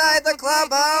come inside the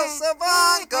clubhouse of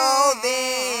Uncle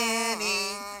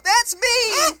Vinny. That's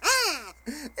me!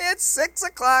 It's 6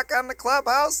 o'clock on the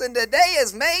clubhouse, and today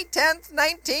is May 10th,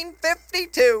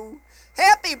 1952.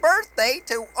 Happy birthday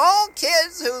to all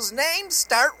kids whose names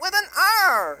start with an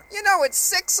R. You know, it's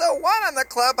 6:01 on the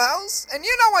clubhouse, and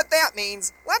you know what that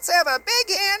means. Let's have a big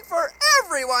hand for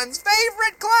everyone's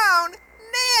favorite clown,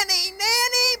 Nanny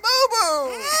Boo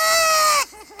Boo.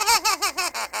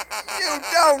 You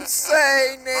don't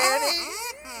say, Nanny.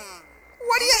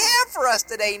 What do you have for us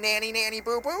today, Nanny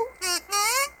Boo Boo?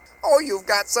 Oh, you've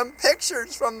got some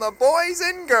pictures from the boys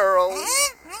and girls.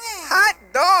 Hot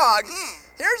dog.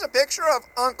 Here's a picture of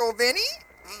Uncle Vinny,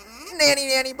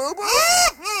 Nanny Boo Boo,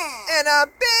 and a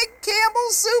big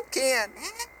Campbell's soup can.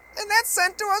 And that's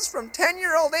sent to us from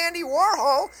 10-year-old Andy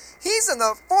Warhol. He's in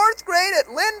the 4th grade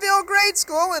at Linville Grade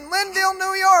School in Linville,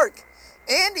 New York.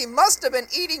 Andy must have been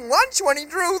eating lunch when he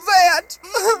drew that.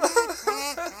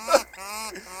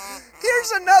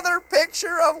 Here's another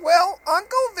picture of, well,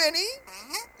 Uncle Vinny,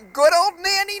 good old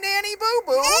Nanny Boo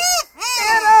Boo,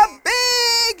 and a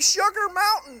big sugar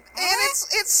mountain. And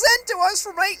it's sent to us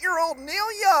from 8-year-old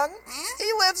Neil Young.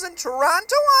 He lives in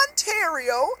Toronto,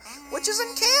 Ontario, which is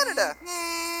in Canada.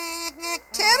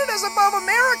 Canada's above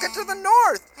America to the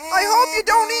north. I hope you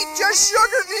don't eat just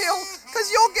sugar, Neil,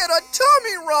 because you'll get a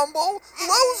tummy rumble,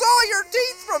 lose all your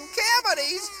teeth from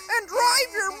cavities, and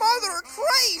drive your mother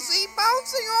crazy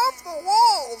bouncing off the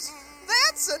walls.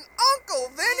 That's an Uncle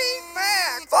Vinny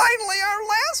fact. Finally, our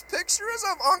last picture is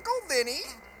of Uncle Vinny,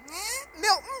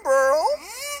 Milton Berle,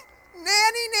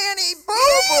 Nanny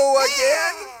Boo Boo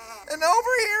again, and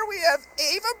over here we have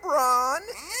Eva Braun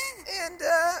and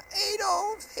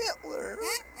Adolf Hitler.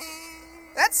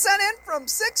 That's sent in from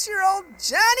 6-year-old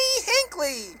Johnny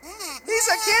Hinckley. He's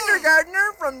a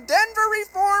kindergartner from Denver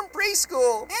Reform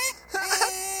Preschool.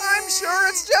 I'm sure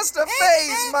it's just a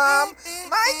phase, Mom.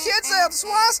 My kids have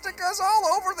swastikas all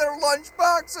over their lunch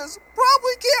boxes.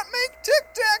 Probably can't make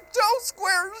tic-tac-toe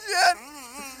squares yet.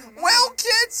 Well,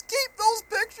 kids, keep those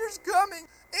pictures coming.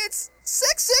 It's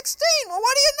 6:16. Well,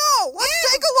 what do you know?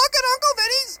 Let's take a look at Uncle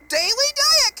Vinny's daily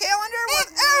diet calendar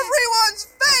with everyone's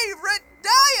favorite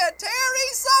dietary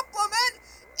supplement,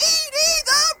 Edie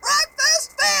the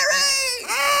Breakfast Fairy!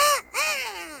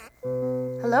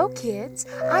 Hello, kids.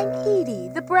 I'm Edie,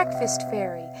 the Breakfast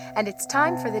Fairy, and it's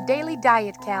time for the daily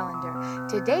diet calendar.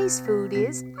 Today's food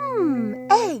is,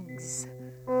 eggs.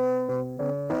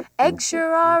 Eggs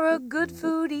sure are a good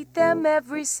food, eat them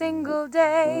every single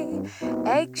day.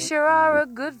 Eggs sure are a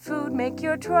good food, make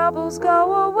your troubles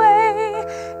go away.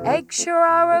 Eggs sure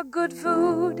are a good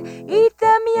food, eat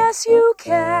them, yes you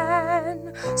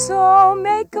can. So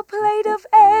make a plate of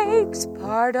eggs,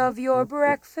 part of your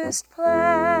breakfast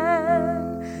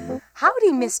plan.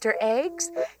 Howdy, Mr.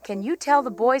 Eggs. Can you tell the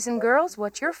boys and girls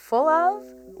what you're full of?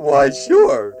 Why,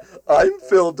 sure. I'm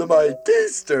filled to my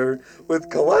keister with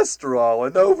cholesterol,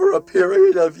 and over a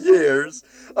period of years,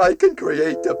 I can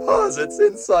create deposits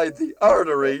inside the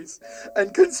arteries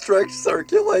and constrict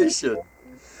circulation.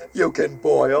 You can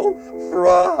boil,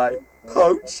 fry,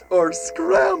 poach, or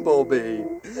scramble me.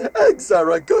 Eggs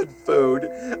are a good food,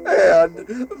 and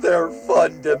they're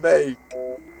fun to make.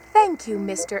 Thank you,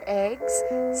 Mr. Eggs.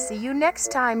 See you next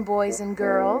time, boys and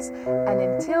girls. And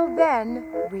until then,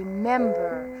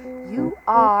 remember, you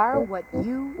are what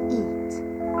you eat.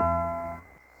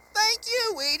 Thank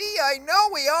you, Edie. I know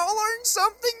we all learn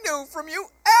something new from you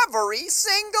every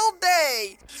single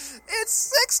day. It's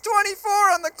 6:24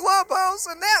 on the clubhouse,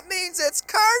 and that means it's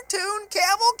Cartoon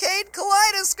Cavalcade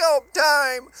Kaleidoscope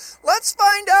time. Let's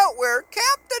find out where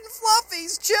Captain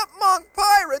Fluffy's chipmunk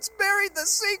pirates buried the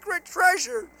secret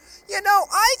treasure. You know,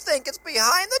 I think it's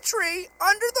behind the tree,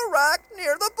 under the rock,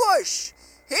 near the bush.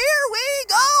 Here we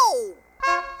go!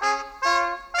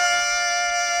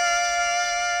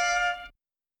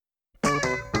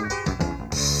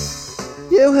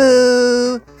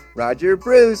 Yoo-hoo! Roger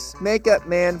Bruce, makeup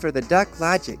man for the Duck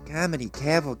Logic Comedy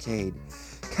Cavalcade.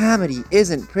 Comedy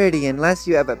isn't pretty unless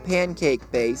you have a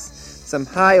pancake base, some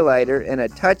highlighter, and a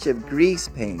touch of grease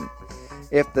paint.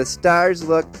 If the stars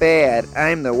look bad,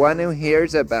 I'm the one who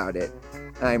hears about it.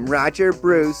 I'm Roger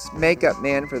Bruce, makeup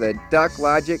man for the Duck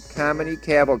Logic Comedy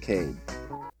Cavalcade.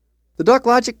 The Duck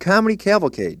Logic Comedy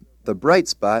Cavalcade, the bright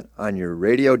spot on your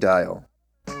radio dial.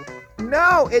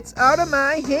 No, it's out of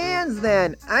my hands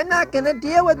then. I'm not gonna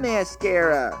deal with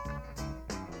mascara.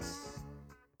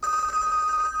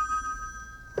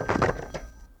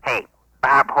 Hey,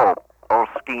 Bob Hope, old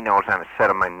Ski-Nose on the set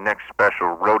of my next special,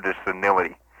 Road to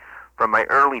Senility. From my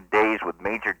early days with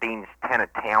Major Dean's Ten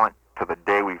of Talent to the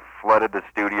day we flooded the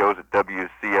studios at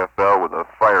WCFL with a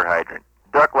fire hydrant,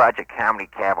 Duck Logic Comedy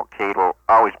Cavalcade will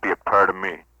always be a part of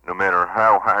me, no matter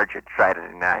how hard you try to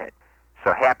deny it.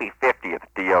 So happy 50th,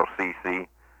 DLCC.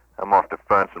 I'm off to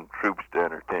find some troops to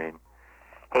entertain.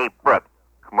 Hey, Brooke,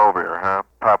 come over here, huh?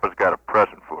 Pop Papa's got a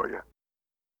present for you.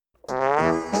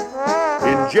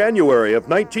 In January of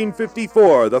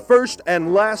 1954, the first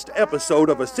and last episode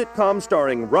of a sitcom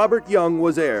starring Robert Young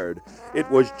was aired. It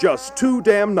was just too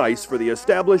damn nice for the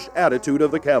established attitude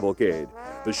of the Cavalcade.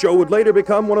 The show would later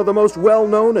become one of the most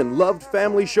well-known and loved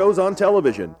family shows on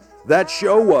television. That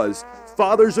show was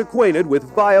Fathers Acquainted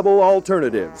with Viable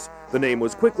Alternatives. The name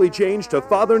was quickly changed to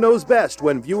Father Knows Best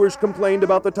when viewers complained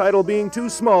about the title being too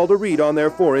small to read on their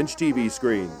 4-inch TV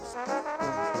screens.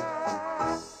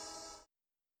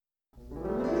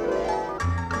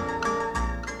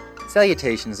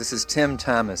 Salutations, this is Tim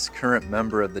Thomas, current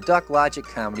member of the Duck Logic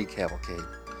Comedy Cavalcade,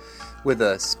 with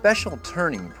a special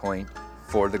turning point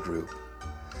for the group.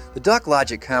 The Duck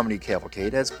Logic Comedy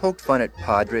Cavalcade has poked fun at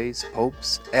padres,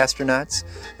 popes, astronauts,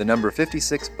 the number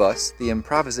 56 bus, the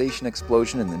improvisation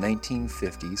explosion in the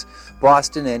 1950s,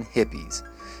 Boston, and hippies.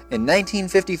 In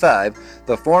 1955,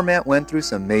 the format went through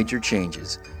some major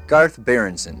changes. Garth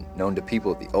Berenson, known to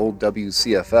people at the old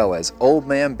WCFL as Old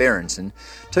Man Berenson,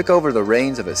 took over the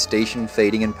reins of a station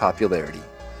fading in popularity.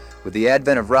 With the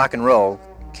advent of rock and roll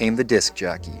came the disc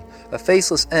jockey, a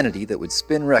faceless entity that would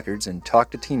spin records and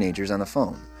talk to teenagers on the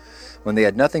phone when they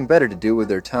had nothing better to do with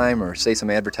their time, or say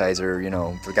some advertiser,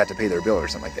 forgot to pay their bill or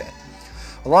something like that.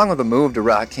 Along with the move to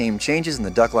rock came changes in the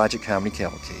Duck Logic Comedy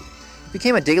Cavalcade. It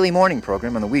became a daily morning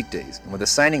program on the weekdays, and with the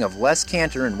signing of Les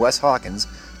Cantor and Wes Hawkins,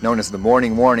 known as the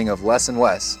Morning Warning of Les and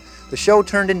Wes, the show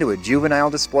turned into a juvenile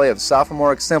display of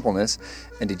sophomoric simpleness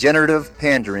and degenerative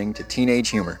pandering to teenage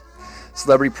humor.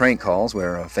 Celebrity prank calls,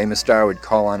 where a famous star would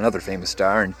call on another famous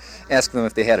star and ask them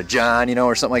if they had a John,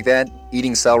 or something like that,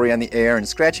 eating celery on the air and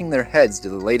scratching their heads to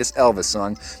the latest Elvis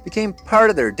song, became part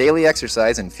of their daily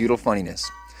exercise in futile funniness.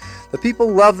 The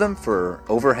people loved them for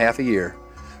over half a year.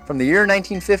 From the year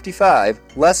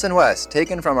 1955, Les and Wes,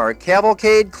 taken from our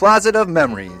Cavalcade Closet of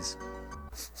Memories.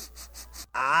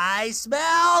 I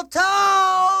smell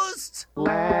toast!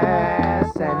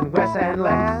 Les and Wes and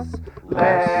Les.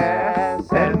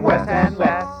 Les and Wes and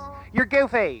Les. You're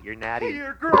goofy. You're natty.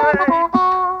 You're great.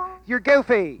 You're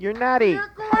goofy. You're natty.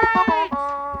 You're great.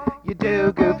 You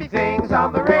do goofy things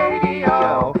on the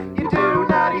radio. You do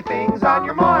naughty things on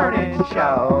your morning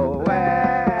show.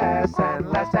 Wes and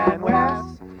Les and Wes.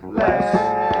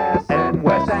 Les and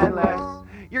Wes and Les.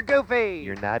 You're goofy.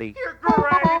 You're natty. You're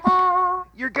great.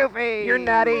 You're goofy. You're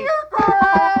natty. You're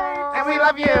great. And we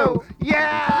love you.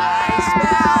 Yeah. I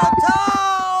smell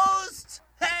toast.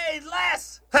 Hey,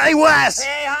 Les. Hey, Wes!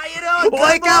 Hey, how you doing?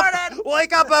 Wake up!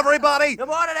 Wake up, everybody! Good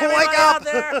morning, everybody Wake up. out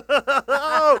there.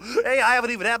 Oh, hey, I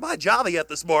haven't even had my Java yet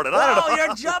this morning. I don't know.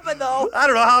 You're jumping, though. I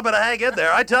don't know how I'm going to hang in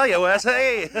there. I tell you, Wes,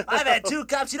 hey. I've had 2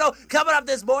 cups. Coming up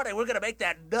this morning, we're going to make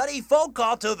that nutty phone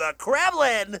call to the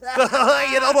Kremlin.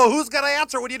 You don't know who's going to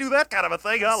answer when you do that kind of a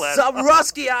thing, huh, Les? Some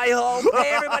Rusky, I hope. Hey,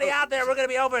 everybody out there, we're going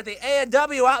to be over at the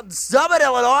A&W out in Summit,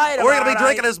 Illinois. We're going to be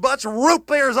drinking as much root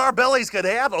beer as our bellies can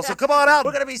handle, so come on out.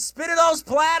 We're going to be spinning those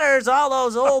platters, all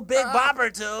those old big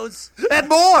bopper tunes. And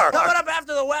more. Coming up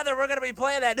after the weather, we're going to be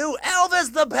playing that new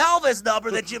Elvis the Pelvis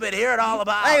number that you've been hearing all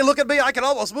about. Hey, look at me. I can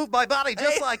almost move my body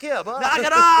just like him. Huh? Knock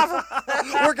it off.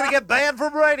 We're going to get banned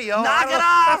from radio. Knock it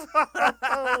off.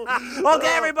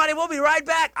 Okay, everybody, we'll be right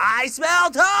back. I smell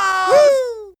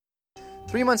toast.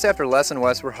 3 months after Les and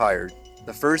Wes were hired,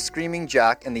 the first screaming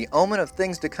jock and the omen of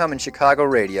things to come in Chicago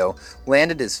radio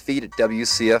landed his feet at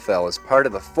WCFL as part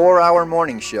of the 4-hour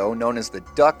morning show known as the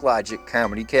Duck Logic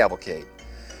Comedy Cavalcade.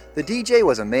 The DJ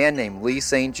was a man named Lee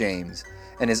St. James,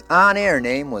 and his on-air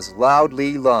name was Loud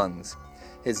Lee Lungs.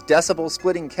 His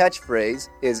decibel-splitting catchphrase,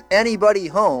 "Is anybody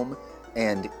home?"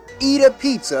 and "Eat a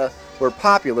pizza" were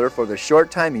popular for the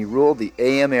short time he ruled the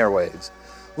AM airwaves.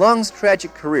 Lungs'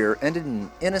 tragic career ended in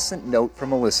an innocent note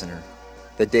from a listener.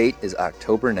 The date is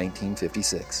October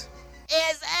 1956.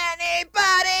 Is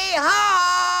anybody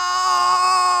home?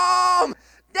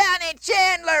 Danny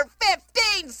Chandler,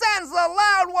 15, sends the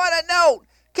loud one a note.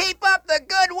 Keep up the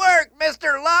good work,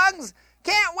 Mr. Lungs.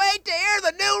 Can't wait to hear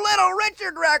the new Little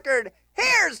Richard record.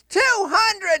 Here's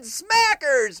 200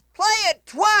 smackers. Play it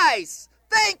twice.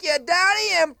 Thank you,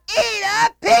 Donnie, and eat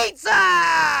a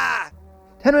pizza!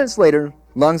 10 minutes later,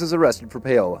 Lungs was arrested for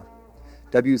payola.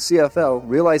 WCFL,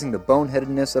 realizing the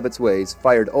boneheadedness of its ways,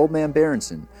 fired Old Man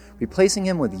Berenson, replacing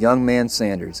him with Young Man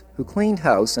Sanders, who cleaned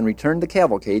house and returned the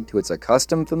cavalcade to its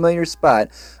accustomed familiar spot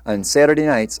on Saturday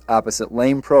nights opposite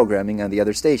lame programming on the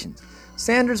other stations.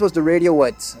 Sanders was to radio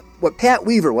what Pat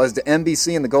Weaver was to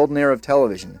NBC in the golden era of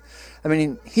television. I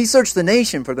mean, he searched the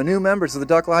nation for the new members of the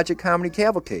Duck Logic Comedy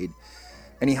Cavalcade,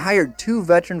 and he hired 2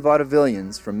 veteran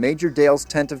vaudevillians from Major Dale's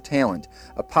Tent of Talent,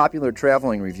 a popular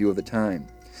traveling review of the time.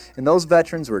 And those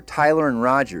veterans were Tyler and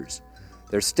Rogers.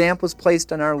 Their stamp was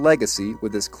placed on our legacy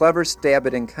with this clever stab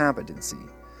at incompetency.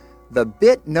 The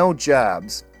bit No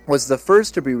Jobs was the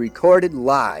first to be recorded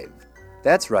live.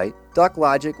 That's right, Duck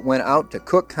Logic went out to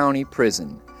Cook County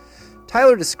Prison.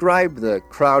 Tyler described the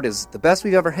crowd as the best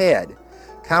we've ever had.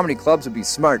 Comedy clubs would be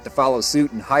smart to follow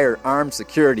suit and hire armed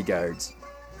security guards.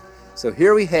 So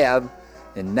here we have,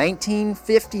 in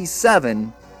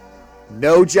 1957,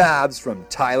 No Jobs from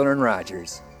Tyler and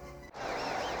Rogers.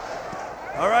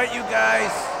 All right, you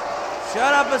guys,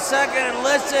 shut up a second and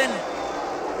listen.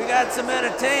 We got some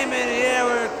entertainment here.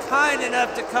 We're kind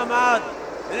enough to come out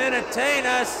and entertain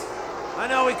us. I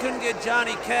know we couldn't get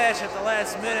Johnny Cash at the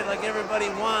last minute like everybody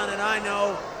wanted, I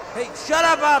know. Hey, shut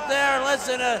up out there and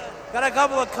listen. Got a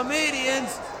couple of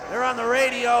comedians. They're on the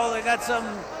radio. They got some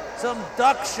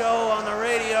duck show on the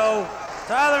radio.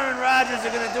 Tyler and Rogers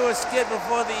are going to do a skit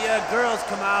before the girls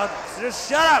come out. So just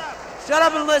shut up. Shut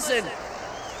up and listen.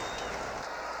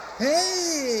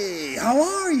 Hey, how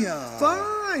are ya?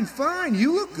 Fine.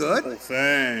 You look good. Oh,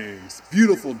 thanks.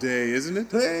 Beautiful day, isn't it?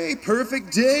 Hey,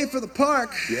 perfect day for the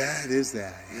park. Yeah, it is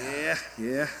that.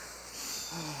 Yeah.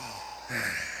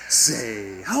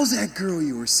 Say, how's that girl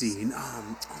you were seeing?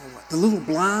 The little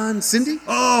blonde Cindy?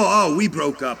 Oh, we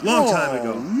broke up long time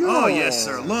ago. No. Oh, yes,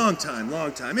 sir. Long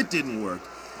time. It didn't work.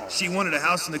 She wanted a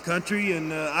house in the country,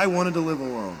 and I wanted to live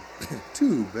alone.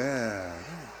 Too bad.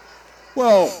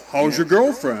 Well, how's your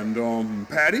girlfriend,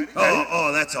 Patty?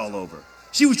 Oh, that's all over.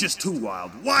 She was just too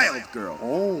wild. Wild girl.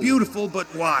 Oh. Beautiful, but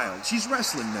wild. She's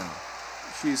wrestling now.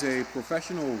 She's a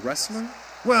professional wrestler?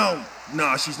 Well,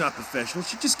 no, she's not professional.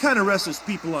 She just kind of wrestles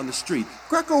people on the street.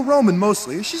 Greco-Roman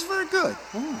mostly. She's very good.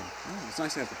 Oh, it's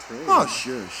nice to have a trade. Oh,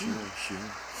 sure.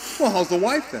 Well, how's the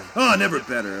wife then? Oh, never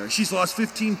better. She's lost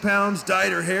 15 pounds,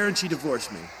 dyed her hair, and she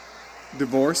divorced me.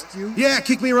 Divorced you? Yeah,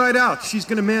 kicked me right out. She's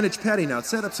gonna manage Patty now,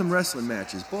 set up some wrestling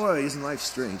matches. Boy, isn't life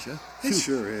strange, huh? It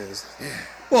sure is. Yeah.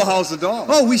 Well, how's the dog?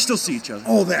 Oh, we still see each other.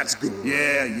 Oh, that's good.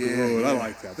 Yeah. Good. I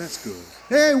like that. That's good.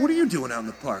 Hey, what are you doing out in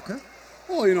the park, huh?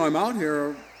 Well, I'm out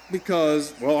here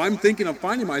because, I'm thinking of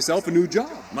finding myself a new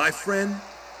job. My friend,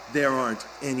 there aren't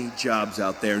any jobs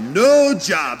out there. No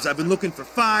jobs. I've been looking for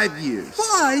 5 years.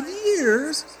 5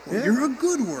 years? Well, Yeah. You're a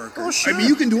good worker. Oh, sure. I mean,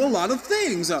 you can do a lot of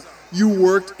things. You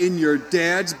worked in your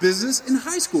dad's business in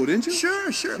high school, didn't you?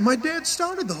 Sure. My dad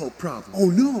started the whole problem. Oh,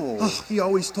 no. Oh, he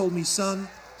always told me, son,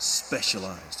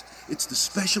 specialized. It's the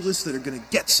specialists that are going to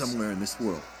get somewhere in this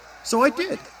world. So I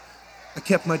did. I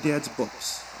kept my dad's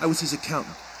books. I was his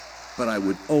accountant. But I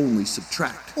would only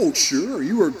subtract. Oh, sure.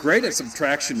 You were great at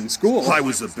subtraction in school. I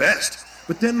was the best.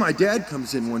 But then my dad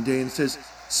comes in one day and says,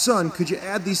 son, could you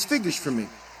add these figures for me?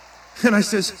 And I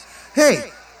says,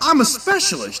 hey, I'm a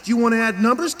specialist. You want to add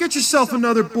numbers? Get yourself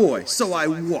another boy. So I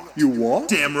walked. You walked?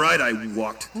 Damn right I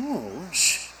walked. Oh.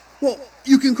 Well,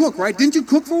 you can cook, right? Didn't you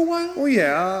cook for a while? Oh,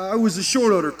 yeah. I was a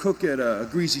short order cook at a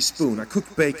Greasy Spoon. I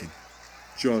cooked bacon.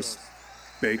 Just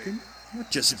bacon? Not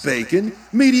just bacon.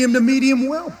 Medium to medium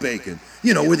well bacon.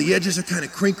 You know, where the edges are kind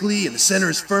of crinkly and the center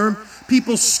is firm.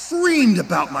 People screamed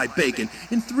about my bacon.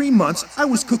 In 3 months, I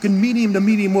was cooking medium to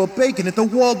medium well bacon at the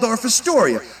Waldorf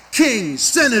Astoria. Kings,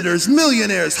 senators,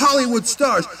 millionaires, Hollywood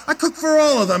stars. I cooked for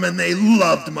all of them, and they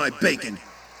loved my bacon.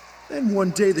 Then one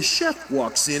day the chef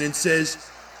walks in and says,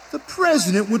 the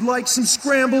president would like some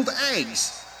scrambled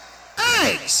eggs.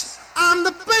 Eggs! I'm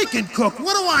the bacon cook.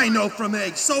 What do I know from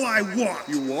eggs? So I walked.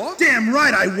 You walked? Damn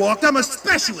right I walked. I'm a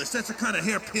specialist. That's the kind of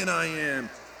hairpin I am.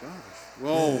 Gosh.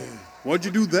 Well, what'd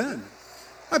you do then?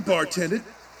 I bartended.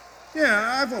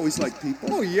 Yeah, I've always liked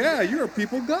people. Oh, yeah, you're a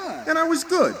people guy. And I was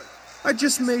good. I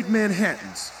just made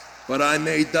Manhattans. But I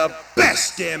made the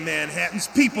best damn Manhattans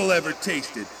people ever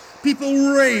tasted.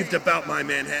 People raved about my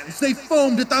Manhattans. They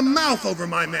foamed at the mouth over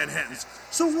my Manhattans.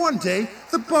 So one day,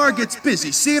 the bar gets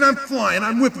busy. See it? I'm flying.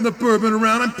 I'm whipping the bourbon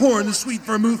around. I'm pouring the sweet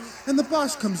vermouth. And the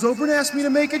boss comes over and asks me to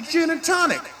make a gin and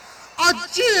tonic. A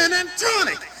gin and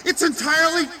tonic! It's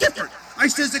entirely different. I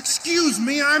says, excuse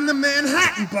me, I'm the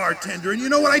Manhattan bartender. And you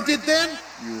know what I did then?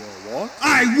 You walked?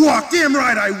 I walked. Damn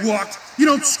right I walked. You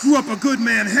don't screw up a good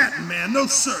Manhattan man. No,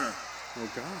 sir.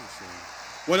 Oh,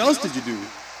 gosh. What else did you do?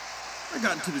 I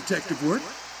got into detective work.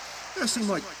 That seemed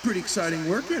like pretty exciting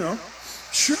work, you know.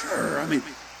 Sure. I mean,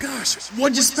 gosh,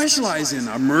 what'd you specialize in?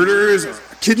 Murders or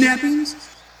kidnappings?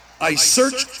 I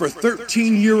searched for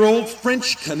 13-year-old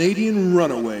French-Canadian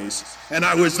runaways. And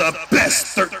I was the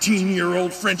best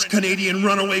 13-year-old French-Canadian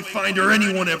runaway finder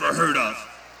anyone ever heard of.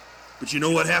 But you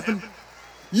know what happened?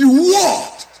 You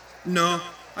walked! No,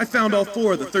 I found all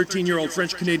 4 of the 13-year-old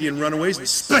French-Canadian runaways and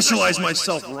specialized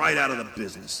myself right out of the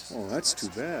business. Oh, that's too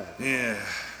bad. Yeah.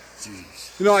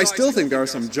 You know, I still think there are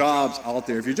some jobs out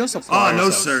there if you just apply. Oh, no,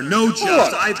 sir. No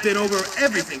jobs. I've been over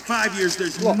everything. 5 years,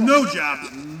 there's no jobs.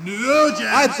 No jobs.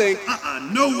 I think...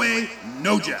 no way,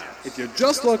 no jobs. If you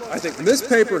just look, I think, in this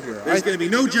paper here... There's going to be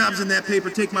no jobs in that paper.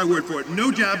 Take my word for it.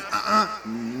 No jobs.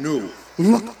 No.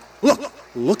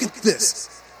 Look at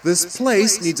this. This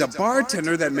place needs a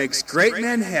bartender that makes great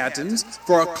Manhattans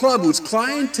for a club whose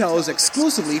clientele is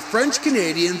exclusively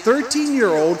French-Canadian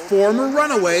 13-year-old former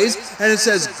runaways, and it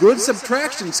says good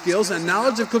subtraction skills and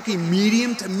knowledge of cooking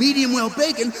medium to medium well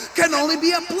bacon can only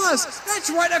be a plus. That's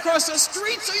right across the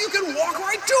street, so you can walk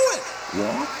right to it.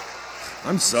 Walk?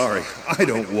 I'm sorry, I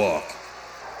don't walk.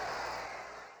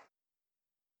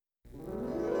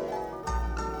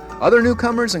 Other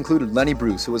newcomers included Lenny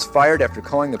Bruce, who was fired after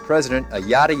calling the president a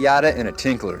yada yada and a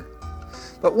tinkler.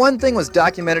 But one thing was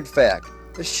documented fact.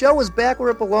 The show was back where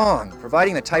it belonged,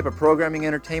 providing the type of programming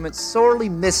entertainment sorely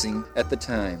missing at the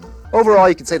time. Overall,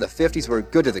 you could say the 50s were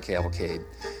good to the Cavalcade.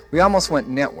 We almost went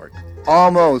network.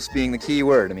 Almost being the key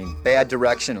word. Bad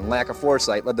direction and lack of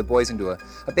foresight led the boys into a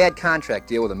bad contract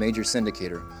deal with a major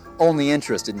syndicator, only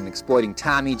interested in exploiting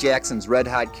Tommy Jackson's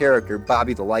red-hot character,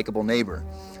 Bobby the Likeable Neighbor.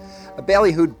 A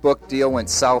ballyhooed book deal went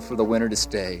south for the winter to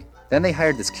stay. Then they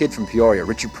hired this kid from Peoria,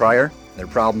 Richard Pryor, and their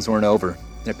problems weren't over.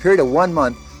 In a period of 1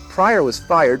 month, Pryor was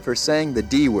fired for saying the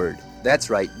D word. That's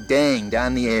right, danged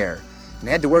on the air, and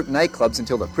had to work nightclubs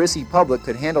until the prissy public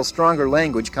could handle stronger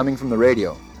language coming from the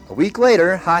radio. A week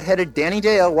later, hot-headed Danny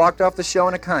Dale walked off the show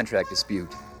in a contract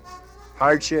dispute.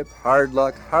 Hardship, hard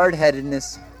luck,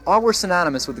 hard-headedness, all were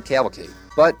synonymous with the Cavalcade.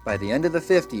 But by the end of the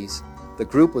 50s, the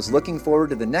group was looking forward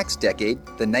to the next decade,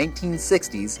 the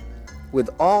 1960s, with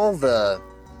all the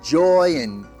joy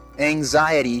and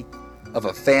anxiety of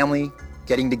a family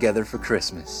getting together for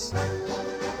Christmas.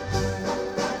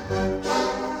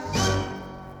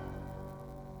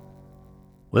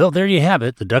 Well, there you have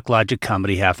it, the Duck Logic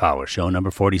Comedy Half Hour, show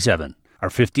number 47. Our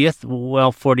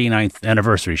 49th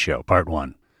anniversary show, part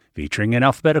 1. Featuring in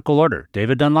alphabetical order,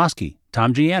 David Dunlosky,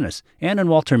 Tom Giannis, Ann and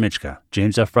Walter Mitchka,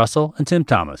 James F. Russell, and Tim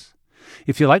Thomas.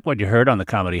 If you like what you heard on the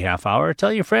Comedy Half Hour,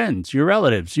 tell your friends, your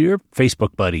relatives, your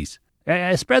Facebook buddies.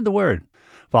 Spread the word.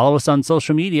 Follow us on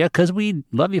social media, because we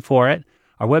love you for it.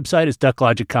 Our website is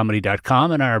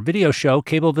ducklogiccomedy.com, and our video show,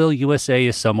 Cableville USA,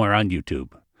 is somewhere on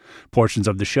YouTube. Portions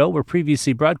of the show were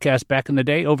previously broadcast back in the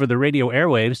day over the radio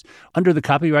airwaves under the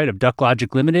copyright of Duck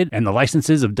Logic Limited and the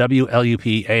licenses of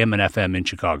WLUP AM and FM in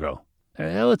Chicago.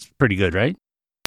 Well, it's pretty good, right?